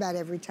just about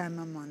every time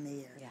I'm on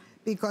the air. Yeah.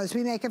 Because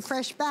we make a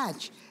fresh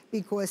batch,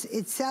 because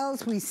it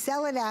sells, we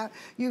sell it out.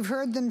 You've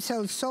heard them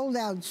sold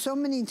out so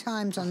many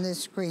times on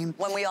this cream.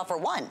 When we offer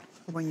one.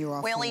 When you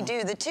offer We only one.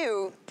 do the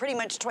two pretty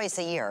much twice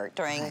a year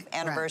during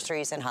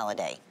anniversaries and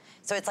holiday.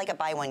 So it's like a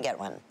buy one, get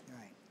one.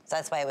 Right. So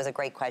that's why it was a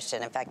great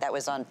question. In fact, that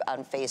was on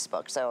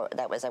Facebook. So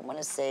that was, I want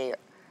to say,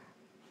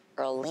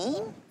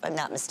 Earlene, if I'm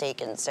not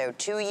mistaken. So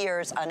 2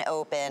 years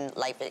unopened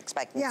life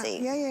expectancy.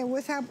 Yeah,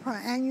 without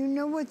problem. And you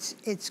know what's,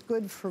 it's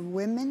good for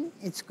women,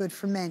 it's good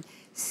for men.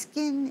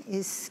 Skin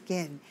is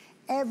skin.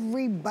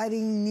 Everybody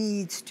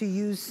needs to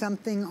use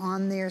something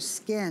on their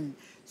skin.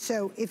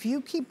 So if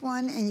you keep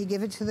one and you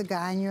give it to the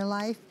guy in your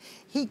life,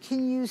 he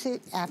can use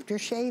it after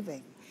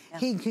shaving. Yeah.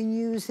 He can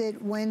use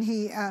it when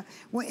he,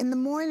 in the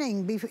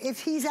morning, if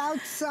he's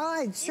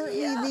outside.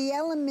 Certainly the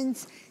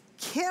elements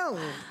kill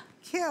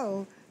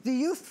the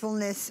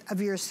youthfulness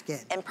of your skin.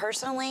 And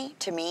personally,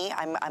 to me,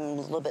 I'm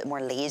a little bit more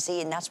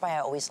lazy, and that's why I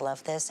always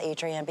love this,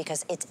 Adrienne,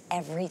 because it's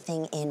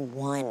everything in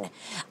one.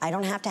 I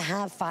don't have to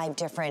have 5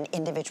 different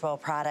individual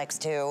products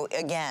to,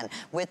 again,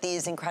 with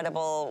these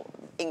incredible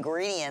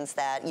ingredients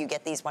that you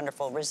get these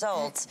wonderful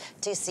results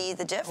to see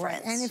the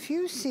difference. Right. And if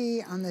you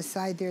see on the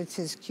side there, it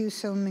says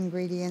Q-Som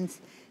ingredients,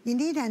 you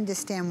need to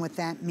understand what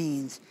that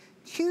means.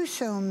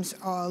 Q-Soms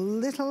are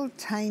little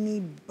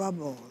tiny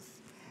bubbles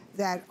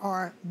that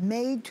are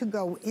made to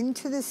go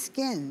into the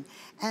skin,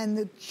 and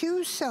the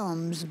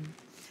Q-Soms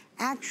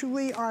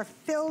actually are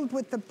filled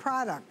with the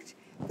product.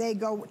 They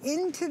go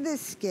into the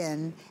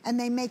skin and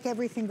they make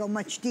everything go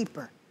much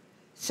deeper.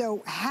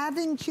 So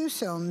having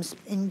Q-Soms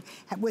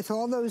with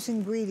all those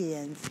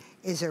ingredients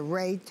is a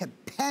way to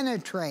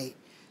penetrate.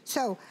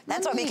 So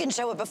that's why we can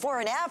show it before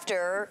and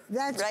after,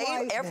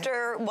 right?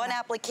 After one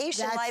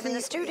application live in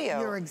the studio.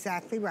 You're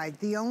exactly right.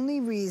 The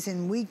only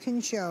reason we can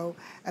show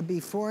a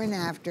before and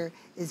after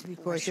is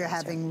because you're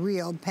having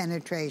real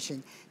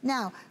penetration.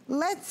 Now,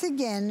 let's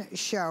again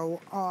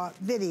show our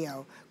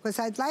video, because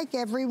I'd like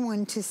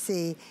everyone to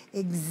see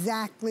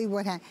exactly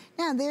what happened.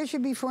 Now, there's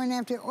your before and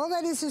after. All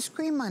that is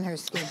cream on her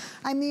skin.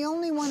 I'm the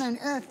only one on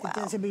earth that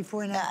does a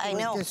before and after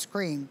with this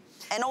cream.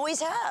 And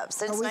always have,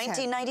 since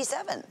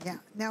 1997. Yeah.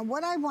 Now,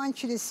 what I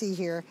want you to see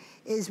here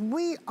is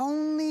we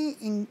only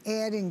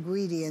add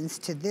ingredients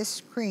to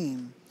this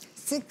cream.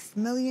 6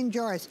 million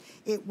jars.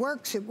 It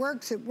works, it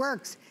works, it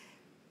works.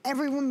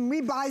 Everyone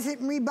rebuys it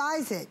and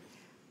rebuys it.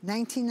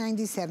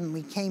 1997,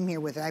 we came here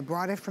with it. I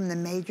brought it from the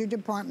major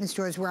department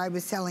stores where I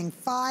was selling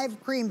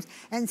 5 creams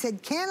and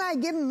said, can I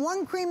give them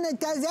one cream that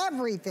does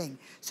everything?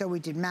 So we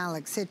did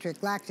malic,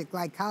 citric, lactic,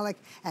 glycolic,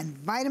 and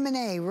vitamin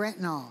A,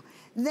 retinol.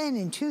 Then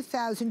in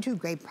 2002,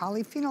 great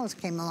polyphenols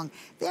came along.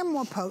 They're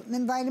more potent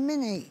than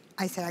vitamin E.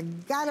 I said, I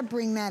gotta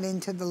bring that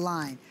into the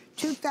line.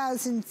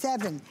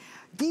 2007,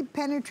 deep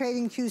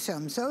penetrating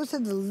Q-Soms. Those are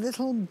the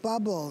little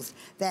bubbles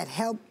that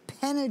help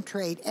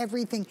penetrate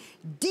everything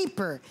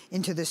deeper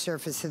into the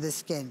surface of the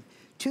skin.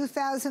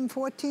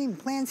 2014,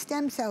 plant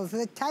stem cells,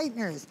 the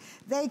tighteners.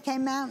 They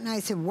came out and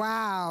I said,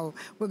 wow,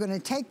 we're gonna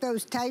take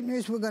those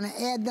tighteners, we're gonna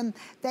add them.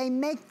 They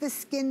make the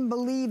skin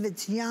believe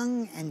it's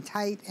young and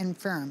tight and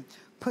firm.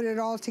 Put it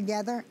all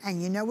together,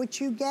 and you know what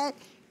you get?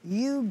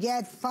 you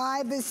get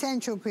 5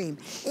 essential cream.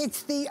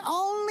 It's the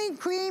only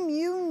cream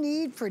you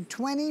need for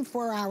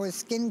 24-hour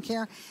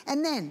skincare.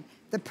 And then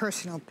the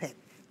personal pick.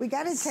 We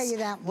got to tell you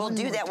that one more We'll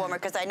do that time. one more,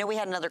 because I know we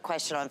had another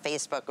question on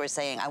Facebook. We're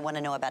saying, I want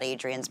to know about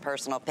Adrienne's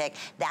personal pick.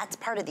 That's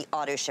part of the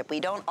auto ship. We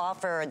don't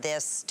offer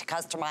this to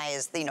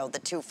customize, you know, the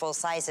 2 full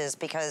sizes,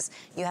 because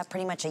you have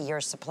pretty much a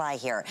year's supply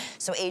here.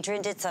 So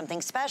Adrienne did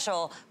something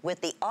special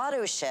with the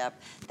auto ship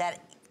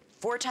that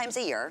 4 times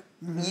a year,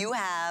 you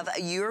have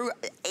your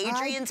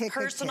Adrienne's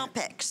personal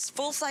picks,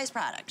 full-size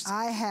products.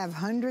 I have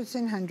hundreds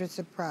and hundreds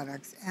of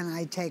products, and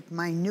I take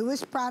my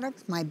newest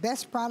products, my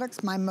best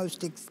products, my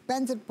most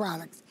expensive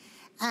products,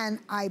 and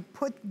I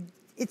put,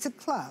 it's a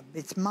club,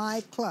 it's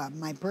my club,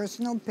 my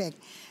personal pick,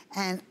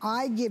 and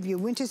I give you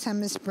winter,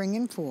 summer, spring,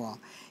 and fall.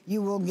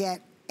 You will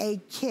get a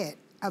kit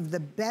of the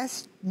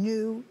best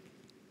new,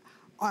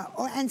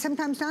 and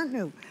sometimes not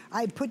new.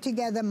 I put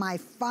together my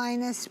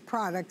finest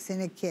products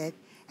in a kit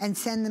and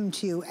send them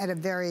to you at a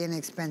very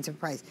inexpensive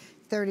price,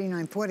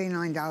 $39,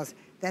 $49.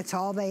 That's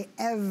all they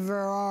ever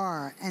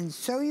are. And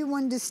so you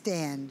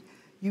understand,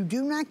 you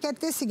do not get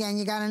this again.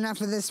 You got enough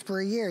of this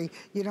for a year.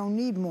 You don't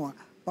need more.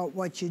 But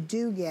what you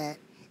do get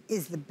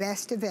is the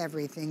best of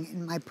everything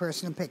in my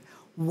personal pick.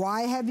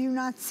 Why have you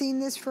not seen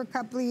this for a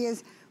couple of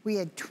years? We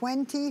had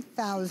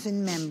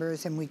 20,000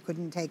 members and we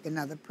couldn't take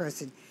another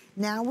person.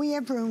 Now we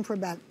have room for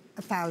about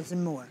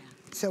 1,000 more.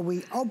 So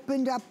we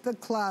opened up the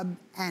club,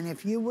 and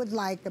if you would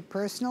like a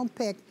personal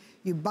pick,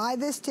 you buy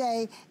this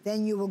day,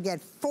 then you will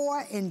get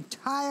 4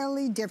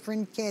 entirely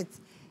different kits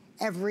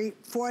every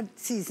 4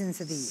 seasons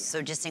of the year.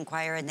 So just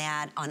inquire in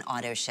that on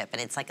auto ship, and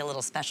it's like a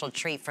little special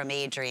treat from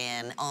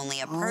Adrienne,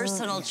 only a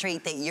personal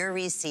treat that you're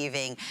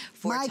receiving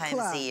 4 My times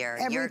club, a year.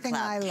 everything Your club.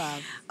 I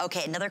love.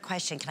 Okay, another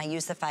question. Can I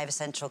use the 5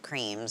 essential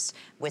creams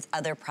with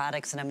other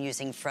products that I'm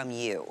using from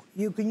you?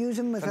 You can use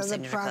them with From other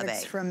Signature Club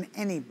products A. from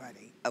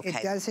anybody. Okay.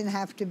 It doesn't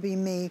have to be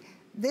me.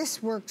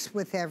 This works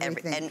with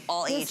everything. And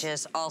all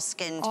ages, all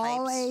skin types?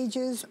 All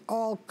ages,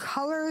 all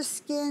color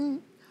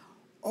skin,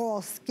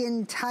 all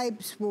skin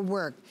types will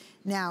work.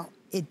 Now,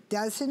 it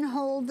doesn't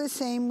hold the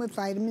same with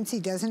vitamin C,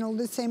 doesn't hold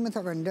the same with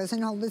iron,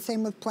 doesn't hold the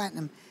same with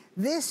platinum.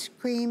 This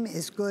cream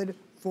is good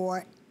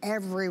for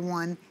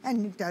everyone,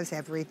 and it does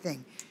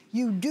everything.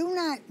 You do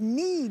not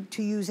need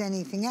to use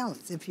anything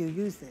else if you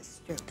use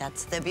this, too.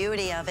 That's the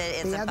beauty of it.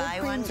 It's The a other buy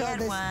one, creams are get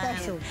the one.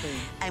 special cream.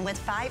 And with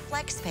 5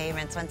 flex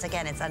payments, once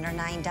again, it's under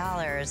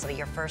 $9. It'll be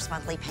your first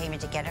monthly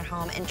payment to get it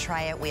home and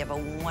try it. We have a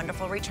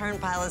wonderful return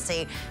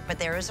policy, but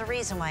there is a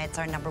reason why it's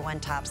our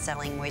 #1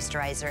 top-selling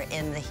moisturizer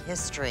in the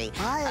history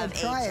of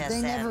try it. They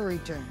HSN. never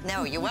return.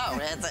 No, you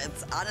won't.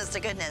 It's honest to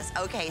goodness.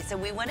 Okay, so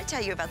we want to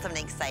tell you about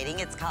something exciting.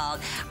 It's called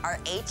our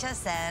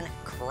HSN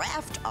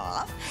Craft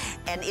Off,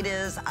 and it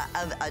is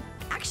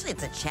actually,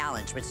 it's a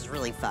challenge, which is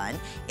really fun.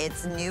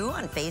 It's new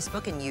on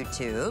Facebook and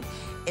YouTube.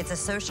 It's a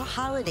social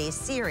holiday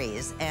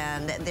series,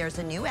 and there's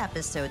a new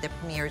episode that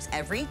premieres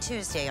every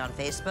Tuesday on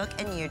Facebook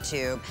and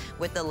YouTube,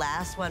 with the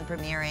last one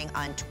premiering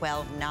on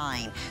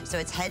 12/9. So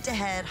it's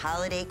head-to-head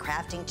holiday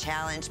crafting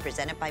challenge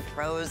presented by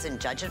pros and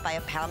judged by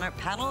a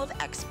panel of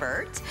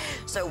experts.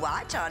 So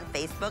watch on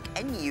Facebook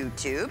and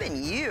YouTube,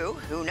 and you,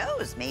 who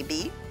knows,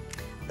 maybe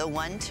the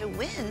one to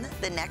win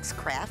the next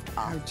Craft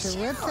Off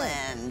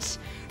challenge.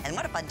 And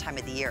what a fun time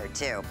of the year,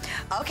 too.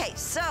 Okay,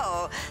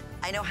 so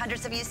I know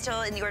hundreds of you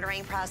still in the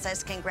ordering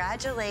process.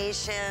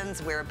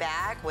 Congratulations. We're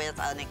back with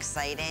an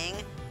exciting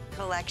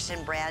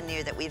collection, brand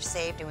new, that we've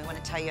saved, and we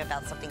want to tell you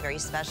about something very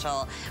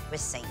special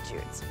with St.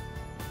 Jude's.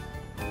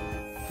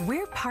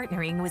 We're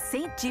partnering with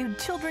St. Jude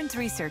Children's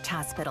Research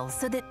Hospital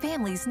so that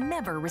families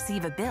never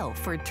receive a bill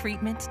for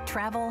treatment,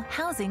 travel,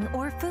 housing,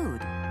 or food.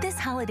 This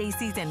holiday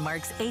season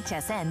marks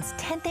HSN's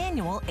 10th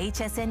annual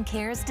HSN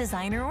Cares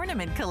Designer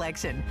Ornament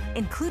Collection,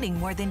 including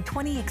more than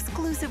 20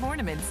 exclusive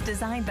ornaments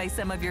designed by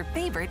some of your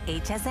favorite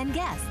HSN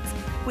guests.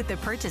 With the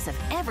purchase of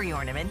every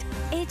ornament,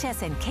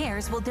 HSN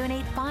Cares will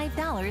donate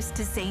 $5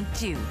 to St.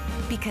 Jude,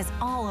 because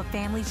all a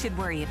family should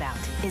worry about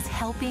is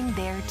helping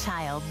their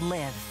child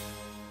live.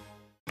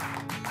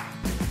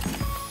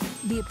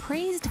 The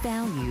appraised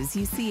values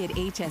you see at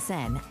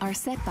HSN are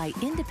set by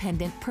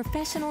independent,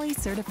 professionally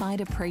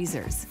certified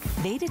appraisers.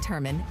 They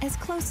determine, as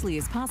closely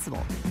as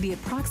possible, the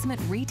approximate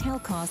retail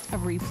cost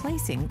of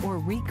replacing or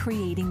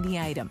recreating the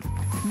item,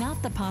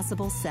 not the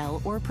possible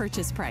sell or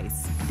purchase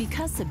price.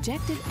 Because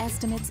subjective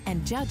estimates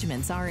and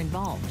judgments are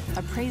involved,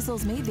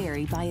 appraisals may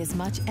vary by as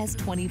much as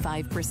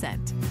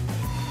 25%.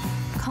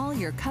 Call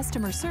your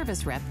customer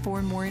service rep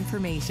for more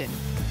information.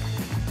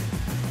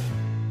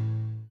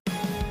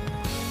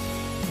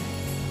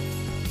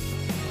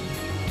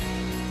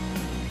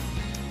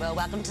 Well,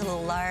 welcome to the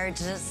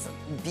largest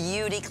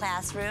beauty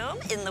classroom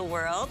in the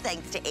world,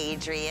 thanks to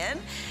Adrienne.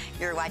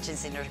 You're watching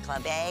Signature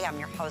Club A. I'm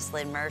your host,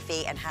 Lynn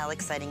Murphy, and how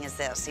exciting is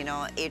this? You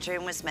know,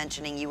 Adrienne was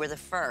mentioning you were the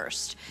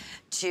first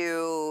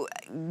to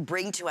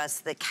bring to us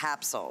the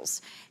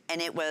capsules.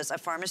 And it was a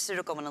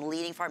pharmaceutical, one of the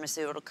leading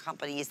pharmaceutical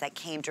companies that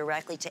came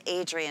directly to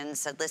Adrienne and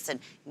said,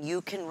 listen,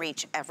 you can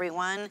reach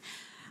everyone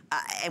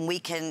and we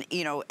can,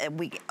 you know,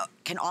 we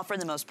can offer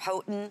the most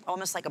potent,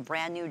 almost like a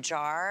brand new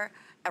jar,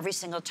 every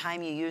single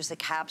time you use the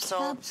capsule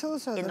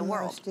Capsules are in the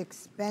world. most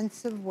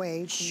expensive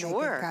way to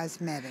Sure. make a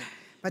cosmetic,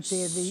 but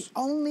they're the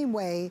only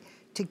way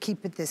to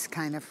keep it this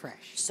kind of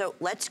fresh. So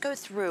let's go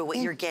through what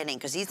you're getting,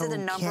 because these are the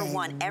number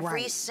one.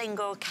 Every right.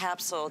 single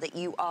capsule that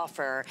you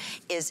offer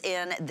is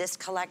in this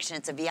collection.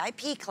 It's a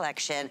VIP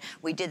collection.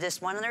 We did this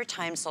one other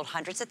time, sold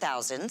hundreds of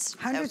thousands.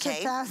 Hundreds of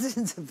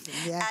thousands of them,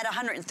 yeah. At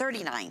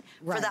 $139. Right.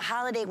 For the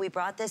holiday, we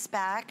brought this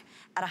back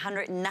at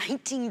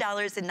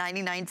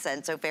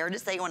 $119.99. So fair to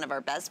say, one of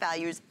our best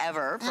values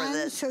ever for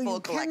this full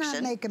collection. So you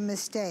cannot make a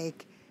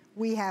mistake.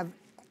 We have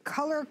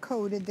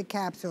color-coded the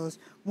capsules,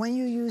 when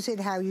you use it,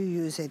 how you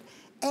use it.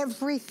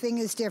 Everything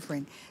is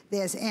different.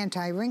 There's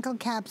anti-wrinkle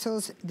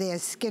capsules,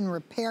 there's skin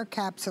repair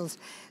capsules,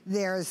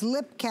 there's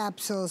lip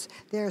capsules,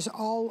 there's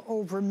all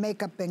over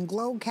makeup and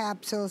glow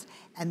capsules,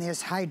 and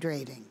there's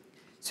hydrating.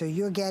 So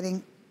you're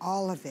getting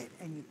all of it.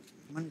 And you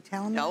want to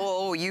tell them?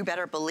 Oh, you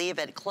better believe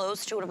it.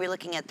 Close to, what are we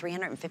looking at?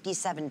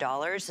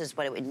 $357 is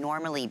what it would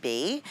normally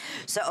be.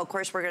 So of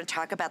course we're going to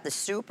talk about the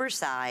super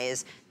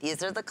size.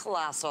 These are the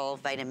colossal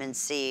vitamin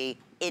C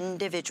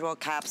individual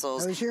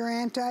capsules. Those are your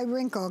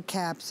anti-wrinkle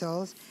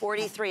capsules.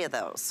 43 of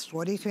those.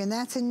 43, and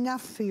that's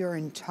enough for your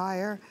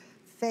entire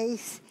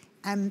face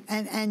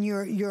and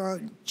your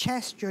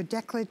chest, your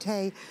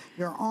décolleté,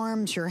 your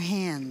arms, your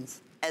hands.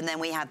 And then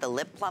we have the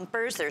lip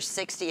plumpers. There's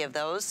 60 of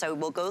those. So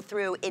we'll go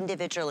through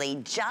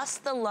individually.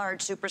 Just the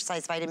large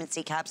supersized vitamin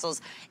C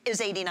capsules is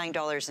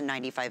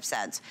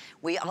 $89.95.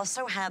 We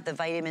also have the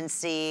vitamin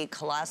C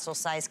colossal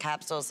size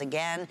capsules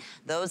again.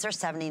 Those are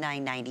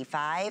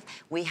 $79.95.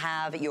 We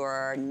have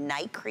your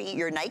night cream,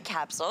 your night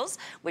capsules,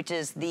 which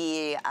is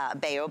the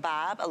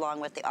baobab along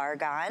with the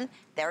argan.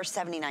 They're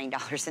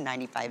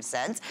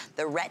 $79.95.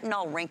 The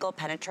retinol wrinkle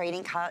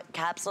penetrating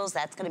capsules,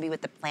 that's gonna be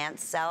with the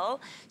plant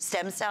cell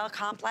stem cell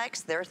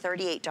complex. They're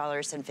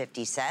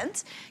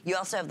 $38.50. You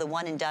also have the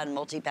one and done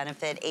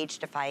multi-benefit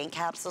age-defying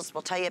capsules.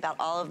 We'll tell you about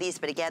all of these,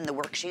 but again, the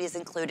worksheet is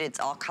included.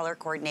 It's all color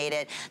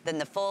coordinated. Then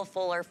the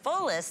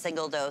fullest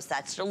single dose,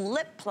 that's the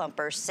lip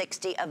plumper,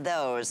 60 of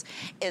those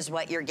is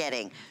what you're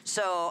getting.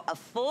 So a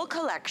full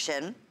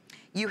collection.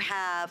 You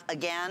have,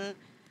 again,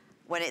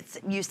 when it's,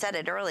 you said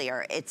it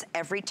earlier, it's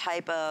every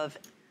type of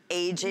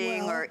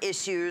aging or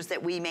issues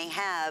that we may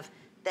have,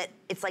 that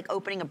it's like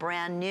opening a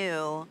brand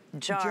new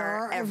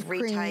jar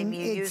every time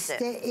you use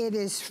it. It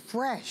is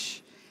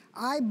fresh.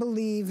 I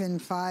believe in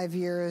 5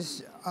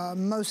 years,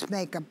 most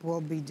makeup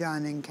will be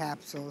done in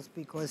capsules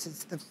because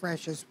it's the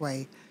freshest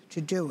way to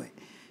do it.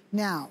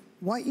 Now,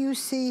 what you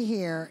see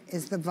here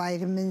is the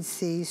vitamin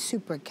C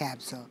super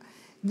capsule.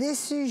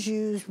 This is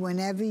used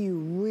whenever you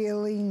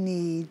really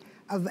need,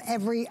 of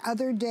every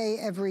other day,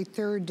 every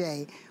third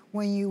day,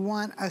 when you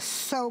want a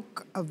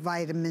soak of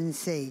vitamin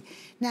C.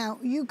 Now,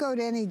 you go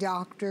to any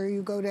doctor,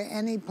 you go to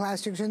any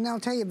plastic surgeon, they'll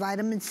tell you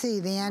vitamin C,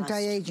 the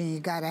anti-aging, you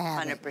gotta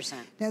have 100%.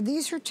 Now,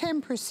 these are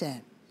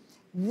 10%.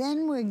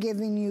 Then we're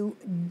giving you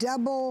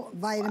double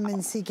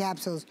vitamin C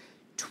capsules,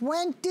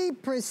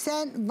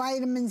 20%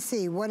 vitamin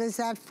C. What is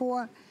that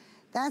for?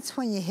 That's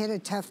when you hit a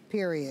tough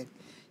period.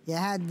 You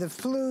had the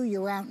flu,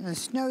 you're out in a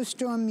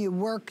snowstorm, you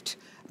worked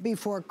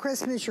before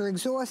Christmas, you're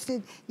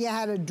exhausted, you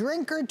had a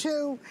drink or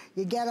two,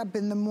 you get up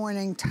in the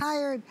morning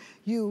tired,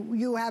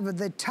 you have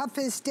the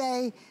toughest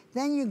day,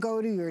 then you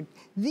go to your,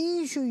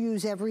 these you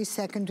use every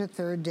second to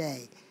third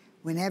day.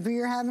 Whenever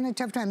you're having a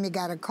tough time, you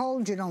got a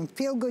cold, you don't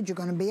feel good, you're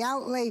gonna be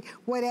out late,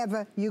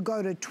 whatever, you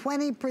go to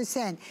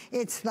 20%.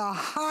 It's the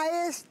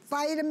highest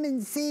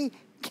vitamin C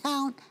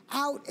count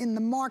out in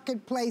the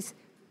marketplace,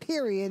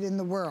 period, in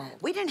the world.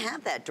 We didn't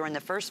have that during the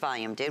first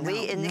volume, did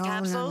we, in the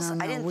capsules?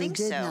 No, I didn't think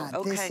so. Not.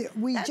 Okay,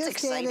 we that's just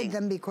exciting. added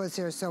them because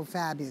they're so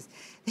fabulous.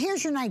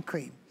 Here's your night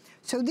cream.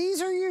 So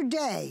these are your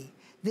day.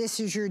 This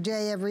is your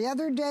day every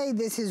other day.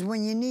 This is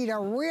when you need a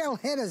real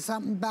hit of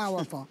something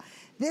powerful.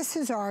 This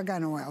is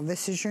argan oil.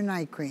 This is your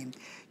night cream.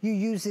 You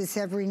use this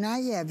every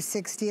night. You have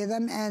 60 of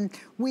them. And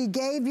we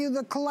gave you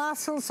the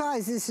colossal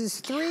size. This is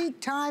 3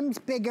 times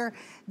bigger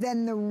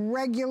than the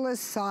regular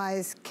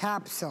size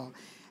capsule.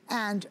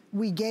 And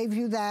we gave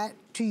you that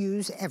to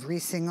use every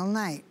single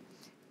night.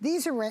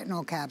 These are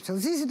retinol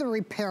capsules. These are the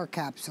repair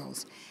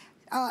capsules.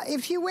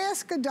 If you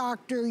ask a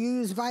doctor, you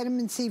use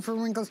vitamin C for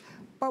wrinkles,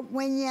 but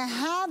when you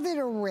have it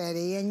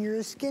already and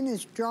your skin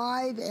is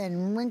dried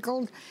and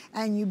wrinkled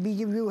and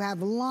you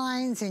have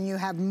lines and you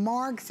have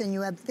marks and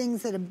you have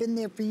things that have been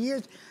there for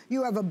years,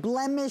 you have a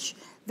blemish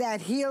that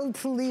healed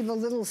to leave a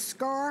little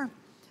scar,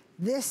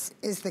 this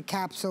is the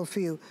capsule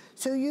for you.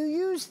 So you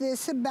use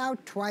this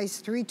about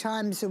 2-3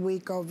 times a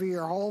week over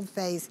your whole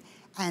face,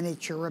 and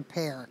it's your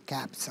repair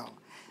capsule.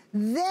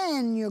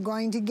 Then you're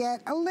going to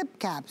get a lip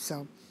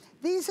capsule.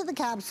 These are the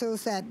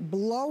capsules that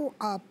blow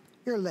up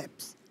your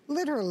lips,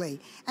 literally.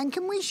 And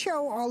can we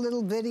show our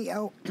little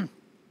video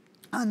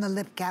on the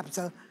lip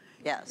capsule?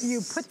 Yes.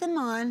 You put them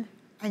on,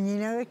 and you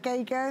know what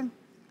they go?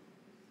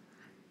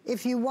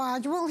 If you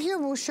watch, well, here,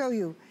 we'll show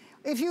you.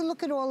 If you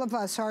look at all of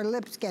us, our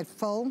lips get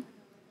full,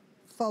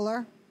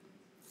 fuller,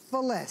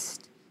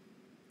 fullest.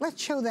 Let's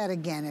show that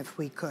again if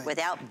we could.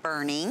 Without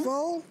burning.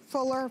 Full,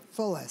 fuller,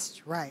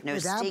 fullest, right. No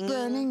Without stinging,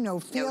 burning, no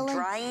feeling. no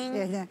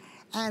drying.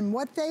 And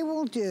what they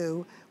will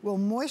do will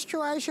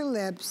moisturize your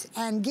lips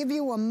and give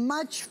you a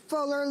much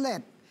fuller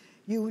lip.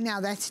 Now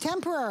that's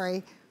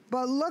temporary,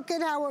 but look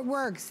at how it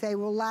works. They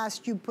will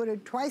last, you put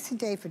it twice a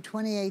day for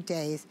 28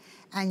 days,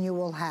 and you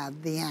will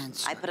have the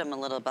answer. I put them a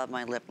little above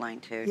my lip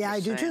line too. Yeah, I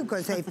do too,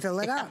 because they fill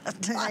it up.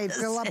 I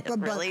fill up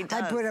above, really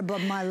does. I put it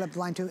above my lip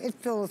line too. It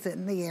fills it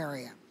in the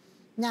area.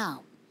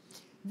 Now,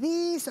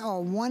 these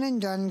are one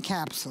and done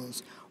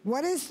capsules.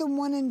 What is the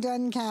one and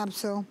done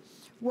capsule?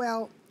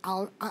 Well,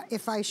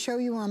 if I show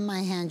you on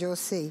my hand, you'll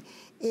see.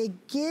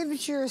 It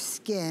gives your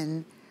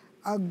skin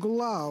a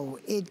glow.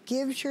 It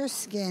gives your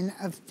skin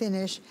a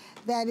finish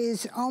that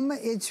is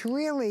it's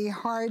really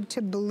hard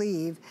to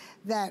believe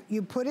that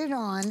you put it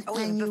on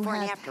and you before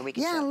have, and after we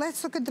can yeah, show.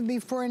 let's look at the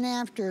before and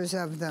afters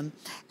of them.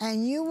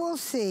 And you will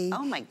see,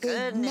 oh my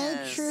goodness, it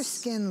makes your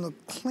skin look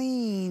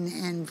clean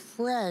and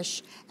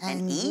fresh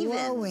and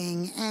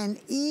glowing and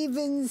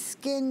even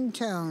skin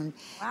tone.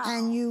 Wow.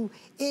 And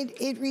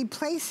it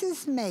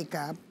replaces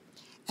makeup.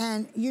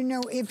 And you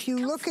know, if you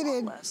look at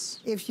it,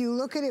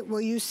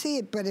 well, you see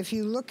it, but if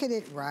you look at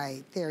it,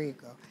 right, there you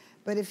go.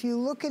 But if you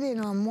look at it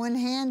on one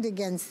hand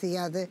against the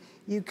other,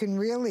 you can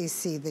really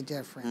see the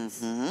difference.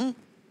 Mm-hmm.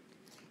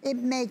 It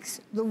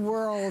makes the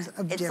world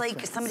of difference. It's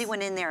like somebody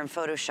went in there and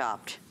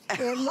photoshopped.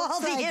 It looks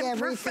all like the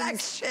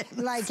imperfections.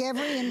 Like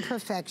every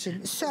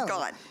imperfection. So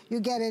gone. You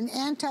get an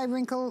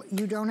anti-wrinkle.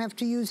 You don't have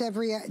to use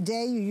every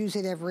day. You use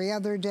it every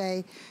other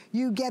day.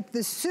 You get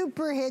the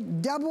super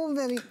hit,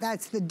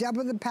 that's the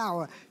double the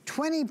power,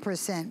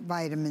 20%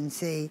 vitamin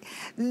C.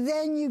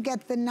 Then you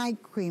get the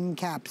night cream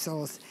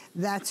capsules.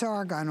 That's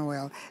argan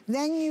oil.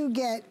 Then you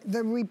get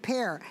the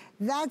repair.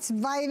 That's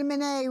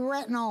vitamin A,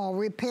 retinol,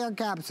 repair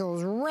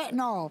capsules,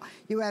 retinol.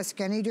 You ask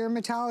any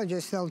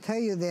dermatologist, they'll tell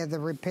you they're the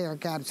repair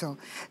capsule.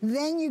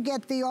 Then you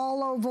get the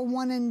all over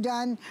one and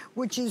done,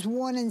 which is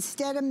one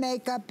instead of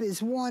makeup,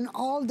 is one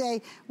all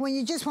day when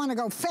you just want to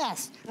go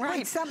fast. Right.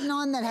 Put something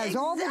on that has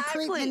all the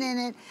treatment in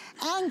it,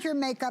 and your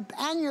makeup,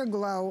 and your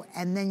glow,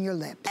 and then your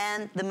lips.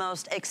 And the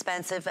most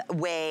expensive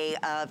way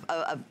of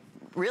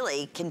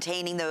really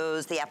containing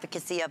the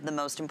efficacy of the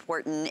most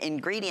important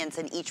ingredients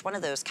in each one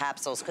of those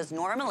capsules. Because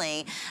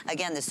normally,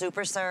 again, the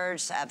Super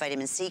Surge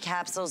vitamin C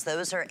capsules,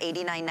 those are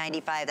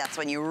 $89.95. That's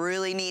when you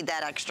really need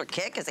that extra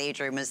kick, as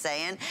Adrienne was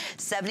saying.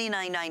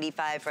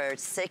 $79.95 for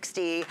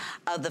 60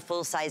 of the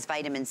full-size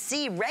vitamin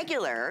C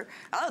regular.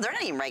 Oh, they're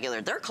not even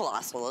regular, they're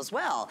colossal as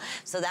well.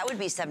 So that would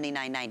be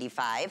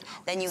 $79.95.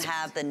 Then you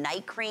have the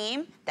night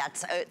cream,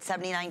 that's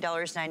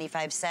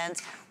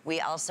 $79.95. We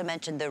also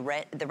mentioned the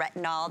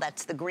retinol,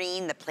 that's the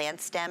green, the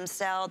plant stem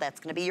cell, that's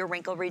gonna be your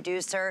wrinkle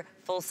reducer,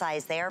 full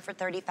size there for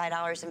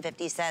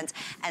 $35.50.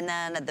 And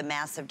then the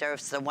massive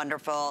dose, the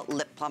wonderful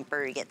lip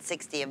plumper, you get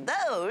 60 of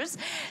those.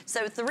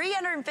 So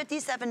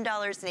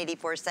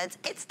 $357.84.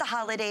 It's the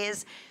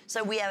holidays,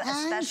 so we have a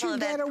special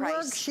event price. And you get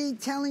a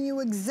worksheet telling you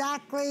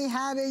exactly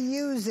how to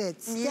use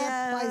it,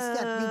 step by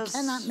step. You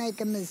cannot make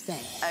a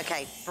mistake.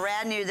 Okay,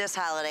 brand new this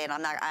holiday, and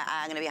I'm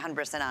gonna be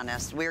 100%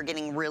 honest. We're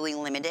getting really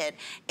limited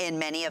in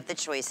many of the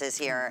choices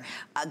here.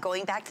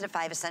 Going back to the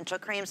 5 essential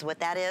creams, what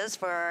that is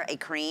for a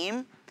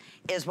cream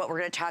is what we're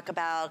gonna talk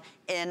about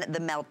in the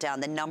Meltdown,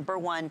 the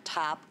 #1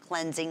 top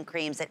cleansing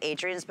creams that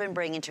Adrienne's been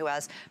bringing to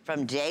us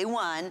from day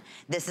one.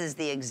 This is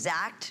the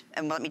exact,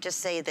 and let me just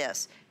say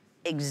this,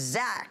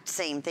 exact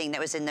same thing that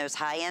was in those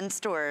high-end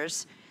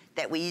stores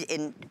that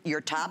in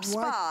your top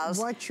spas.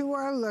 What you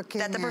are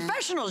looking at. That the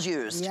professionals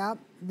used. Yep,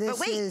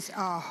 this is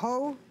a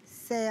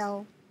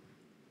wholesale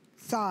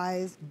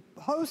size,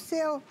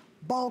 wholesale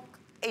bulk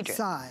Adrienne,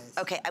 size.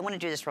 okay, I want to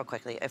do this real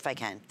quickly, if I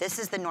can. This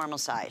is the normal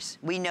size.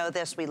 We know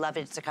this, we love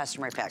it, it's a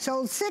customer pick.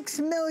 Sold 6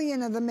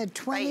 million of them at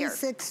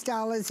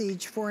 $26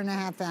 each,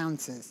 4.5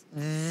 ounces.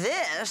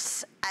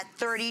 This, at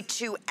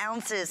 32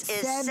 ounces,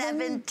 is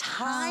 7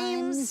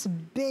 times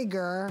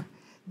bigger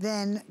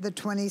than the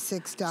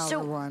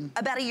 $26 one.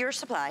 About a year's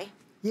supply.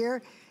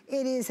 It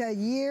is a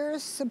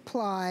year's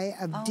supply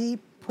of deep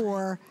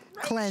pore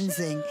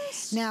cleansing.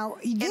 Now,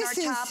 this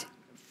in our top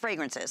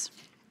fragrances.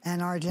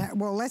 And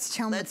well, let's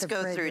tell them. Let's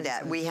go through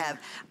that. We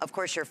have, of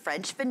course, your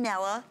French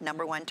vanilla,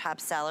 #1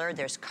 top seller.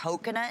 There's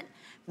coconut,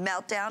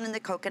 Meltdown in the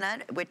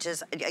coconut, which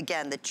is,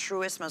 again, the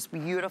truest, most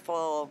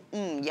beautiful,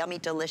 yummy,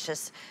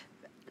 delicious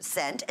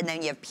scent. And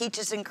then you have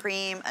peaches and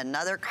cream,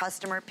 another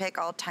customer pick,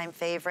 all-time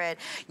favorite.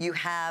 You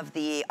have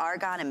the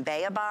argan and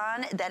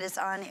baobab that is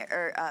on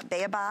here,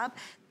 baobab.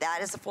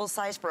 That is a full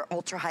size for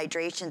ultra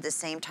hydration. At the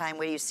same time,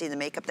 where you see the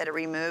makeup that it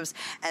removes.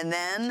 And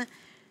then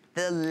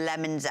the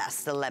lemon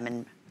zest, the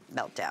lemon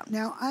Meltdown.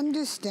 Now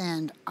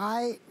understand,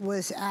 I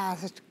was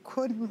asked,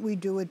 couldn't we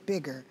do it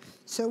bigger?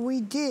 So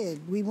we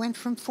did. We went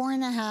from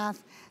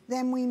 4.5,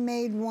 then we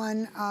made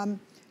one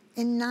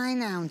in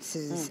 9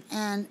 ounces.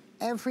 And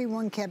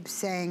everyone kept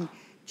saying,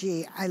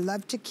 gee, I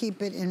love to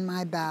keep it in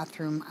my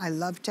bathroom. I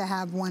love to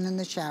have one in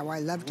the shower. I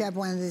love to have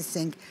one in the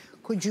sink.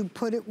 Could you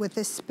put it with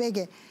a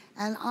spigot?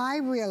 And I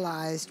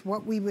realized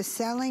what we were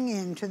selling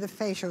into the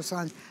facial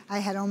salons. I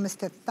had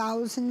almost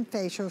 1,000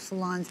 facial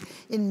salons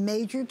in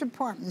major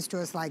department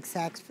stores like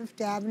Saks Fifth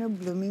Avenue,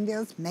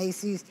 Bloomingdale's,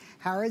 Macy's,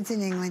 Harrods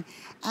in England.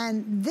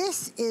 And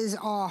this is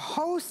our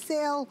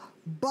wholesale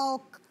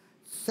bulk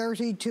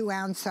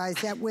 32-ounce size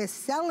that we're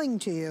selling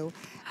to you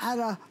at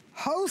a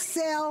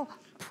wholesale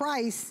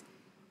price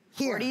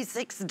here.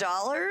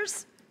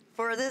 $46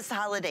 for this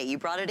holiday. You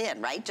brought it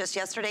in, right? Just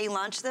yesterday you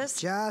launched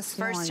this? Just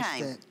First launched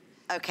time. it.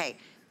 Okay.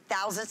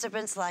 Thousands have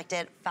been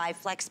selected, 5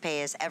 flex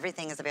pays.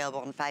 Everything is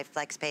available in 5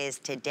 flex pays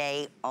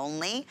today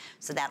only.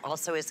 So that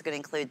also is going to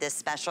include this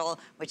special,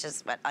 which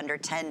is what, under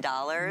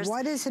 $10.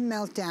 What is a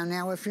meltdown?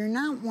 Now, if you're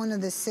not one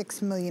of the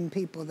 6 million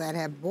people that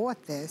have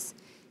bought this,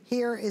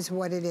 here is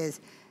what it is.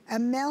 A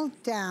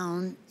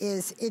meltdown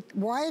is,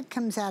 why it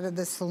comes out of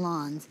the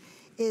salons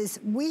is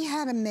we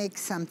had to make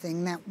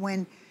something that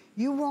when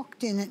you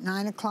walked in at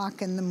 9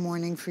 o'clock in the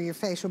morning for your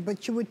facial,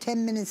 but you were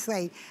 10 minutes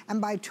late. And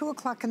by 2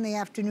 o'clock in the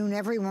afternoon,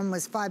 everyone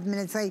was 5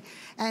 minutes late.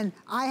 And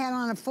I had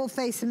on a full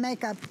face of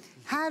makeup.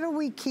 How do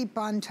we keep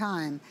on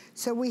time?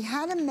 So we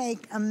had to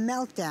make a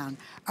meltdown,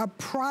 a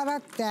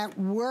product that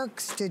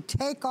works to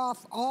take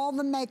off all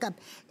the makeup,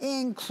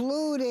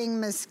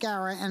 including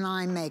mascara and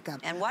eye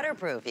makeup. And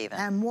waterproof even.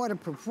 And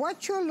waterproof.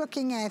 What you're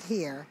looking at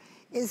here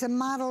is a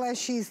model as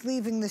she's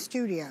leaving the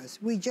studios.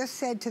 We just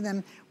said to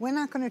them, we're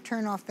not going to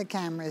turn off the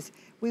cameras.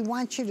 We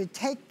want you to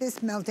take this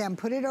meltdown,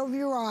 put it over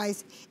your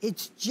eyes.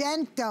 It's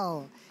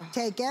gentle.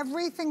 Take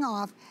everything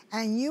off,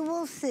 and you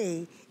will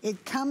see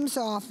it comes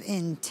off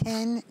in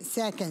 10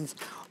 seconds.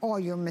 All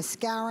your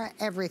mascara,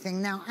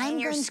 everything. Now,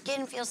 and your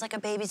skin feels like a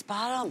baby's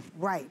bottom.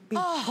 Right,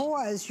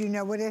 because you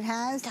know what it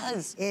has? It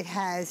does. It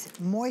has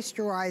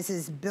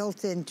moisturizers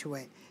built into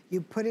it.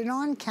 You put it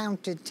on,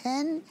 count to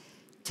 10,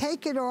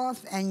 take it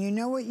off, and you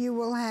know what you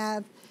will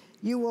have?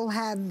 You will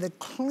have the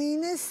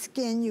cleanest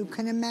skin you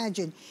can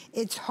imagine.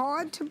 It's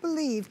hard to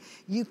believe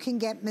you can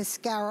get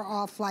mascara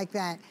off like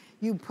that.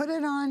 You put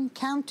it on,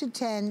 count to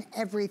 10,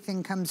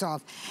 everything comes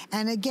off.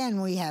 And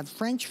again, we have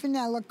French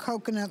vanilla,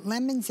 coconut,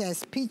 lemon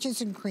zest,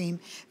 peaches and cream,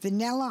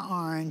 vanilla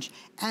orange,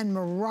 and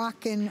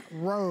Moroccan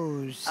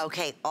rose.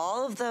 Okay,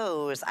 all of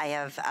those I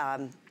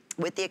have,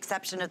 with the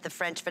exception of the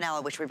French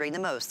vanilla, which we bring the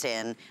most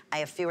in, I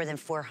have fewer than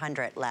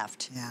 400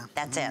 left. Yeah.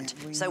 That's it.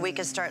 So we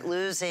can start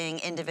losing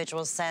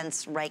individual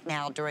scents right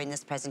now during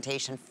this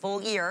presentation.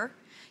 Full year.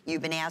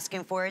 You've been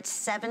asking for it,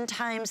 7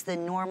 times the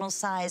normal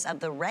size of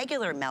the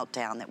regular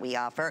meltdown that we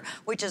offer,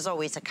 which is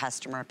always a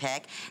customer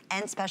pick,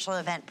 and special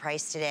event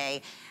price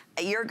today.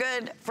 You're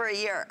good for a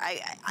year.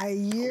 A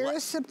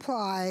year's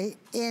supply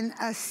in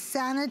a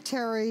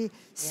sanitary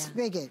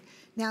spigot.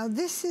 Now,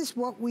 this is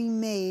what we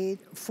made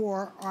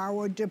for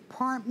our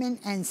department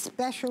and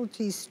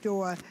specialty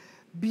store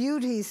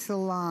beauty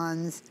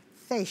salons,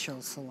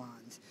 facial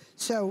salons.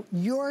 So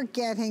you're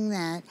getting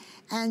that,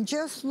 and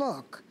just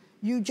look.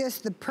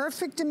 The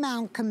perfect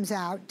amount comes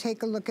out.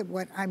 Take a look at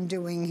what I'm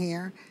doing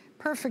here.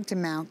 Perfect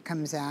amount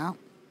comes out.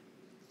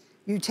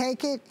 You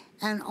take it,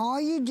 and all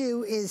you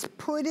do is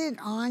put it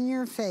on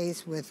your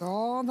face with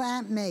all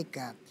that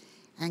makeup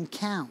and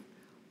count.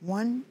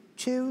 1,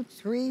 2,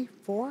 3,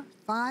 4,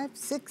 5,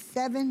 6,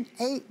 7,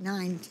 8,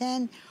 9,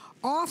 10.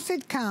 Off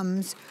it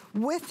comes.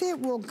 With it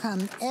will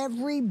come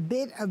every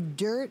bit of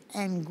dirt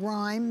and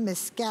grime,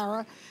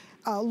 mascara,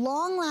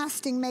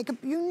 long-lasting makeup.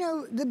 You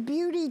know, the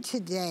beauty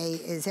today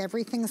is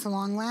everything's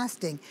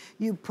long-lasting.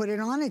 You put it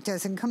on, it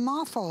doesn't come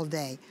off all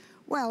day.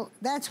 Well,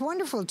 that's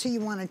wonderful till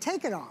you want to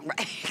take it off.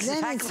 Right,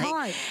 exactly. Then it's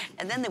hard.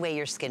 And then the way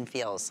your skin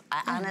feels.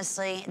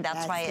 Honestly,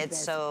 that's why it's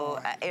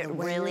so, it the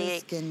way really, your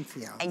skin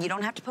feels. And you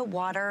don't have to put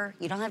water,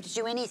 you don't have to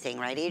do anything,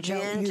 right,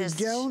 Adrienne? No, you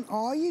don't.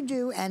 All you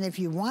do, and if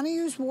you want to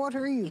use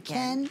water, you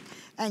can.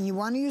 And you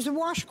want to use a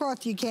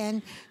washcloth, you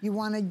can. You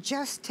want to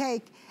just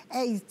take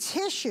a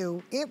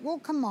tissue, it will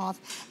come off,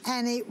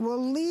 and it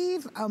will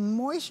leave a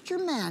moisture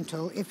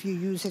mantle. If you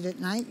use it at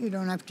night, you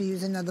don't have to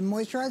use another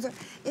moisturizer,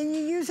 and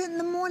you use it in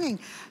the morning.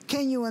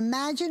 Can you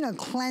imagine a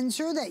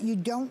cleanser that you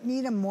don't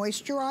need a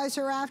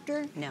moisturizer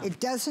after? No. It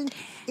doesn't.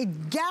 It's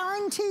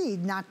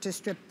guaranteed not to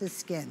strip the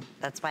skin.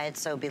 That's why it's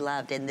so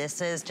beloved. And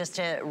this is, just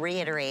to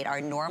reiterate,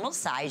 our normal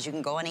size. You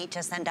can go on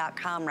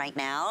hsn.com right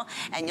now,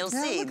 and you'll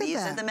see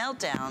these are the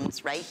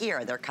meltdowns right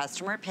here. They're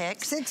customer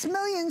picks. 6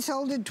 million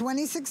sold at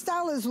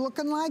 $26,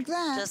 looking like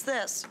that. Just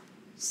this.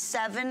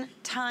 7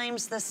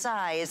 times the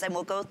size, and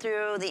we'll go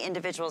through the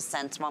individual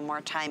scents one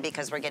more time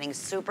because we're getting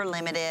super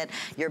limited.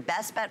 Your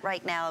best bet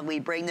right now, we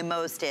bring the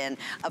most in,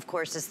 of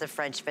course, is the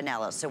French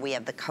vanilla. So we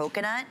have the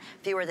coconut,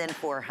 fewer than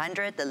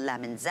 400, the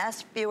lemon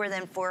zest, fewer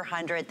than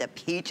 400, the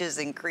peaches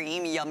and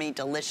cream, yummy,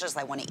 delicious,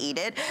 I want to eat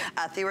it,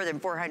 fewer than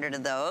 400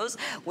 of those.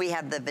 We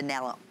have the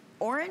vanilla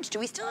orange. Do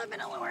we still have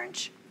vanilla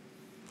orange?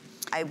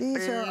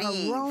 These are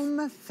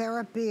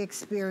aromatherapy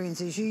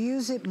experiences. You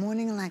use it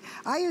morning and night.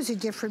 I use a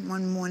different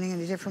one morning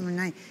and a different one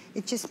night.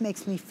 It just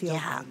makes me feel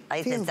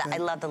good. I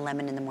love the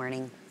lemon in the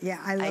morning.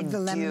 Yeah, I love the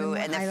lemon in the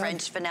morning. And the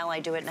French vanilla, I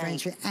do at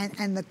night.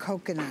 And the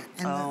coconut.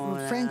 And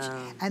the French.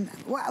 And,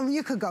 well,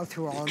 you could go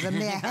through all of them.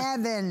 They're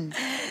heaven.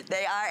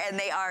 They are, and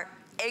they are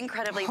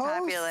incredibly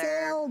popular.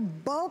 Wholesale,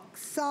 bulk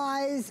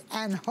size,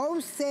 and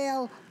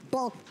wholesale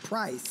bulk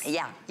price.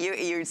 Yeah,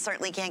 you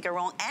certainly can't go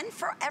wrong. And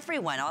for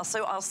everyone,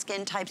 also all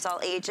skin types,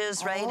 all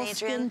ages, right, Adrienne? All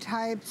skin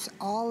types,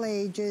 all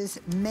ages,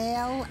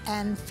 male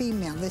and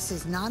female. This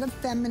is not a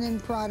feminine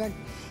product.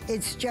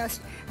 It's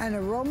just an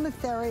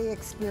aromatherapy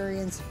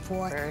experience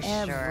for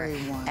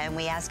everyone. And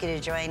we ask you to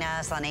join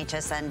us on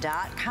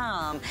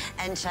hsn.com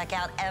and check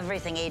out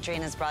everything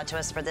Adrienne has brought to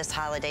us for this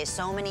holiday.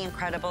 So many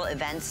incredible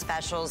event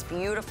specials,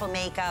 beautiful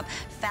makeup,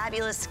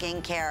 fabulous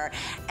skincare.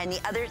 And the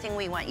other thing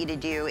we want you to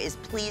do is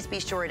please be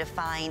sure to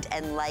find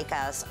and like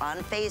us on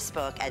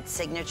Facebook at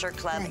Signature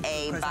Club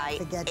A by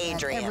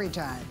Adrienne. Every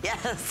time.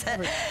 Yes.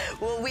 Every time.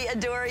 Well, we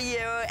adore you,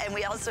 and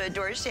we also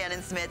adore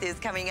Shannon Smith, who's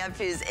coming up,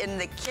 who's in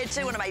the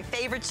kitchen, one of my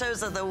favorite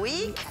shows of the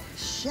week.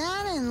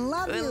 Shannon,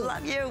 love you. We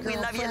love you. We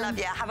love you, love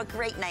you. girlfriend. Have a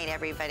great night,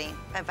 everybody.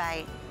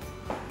 Bye-bye.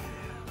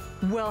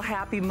 Well,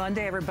 happy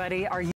Monday, everybody. Are you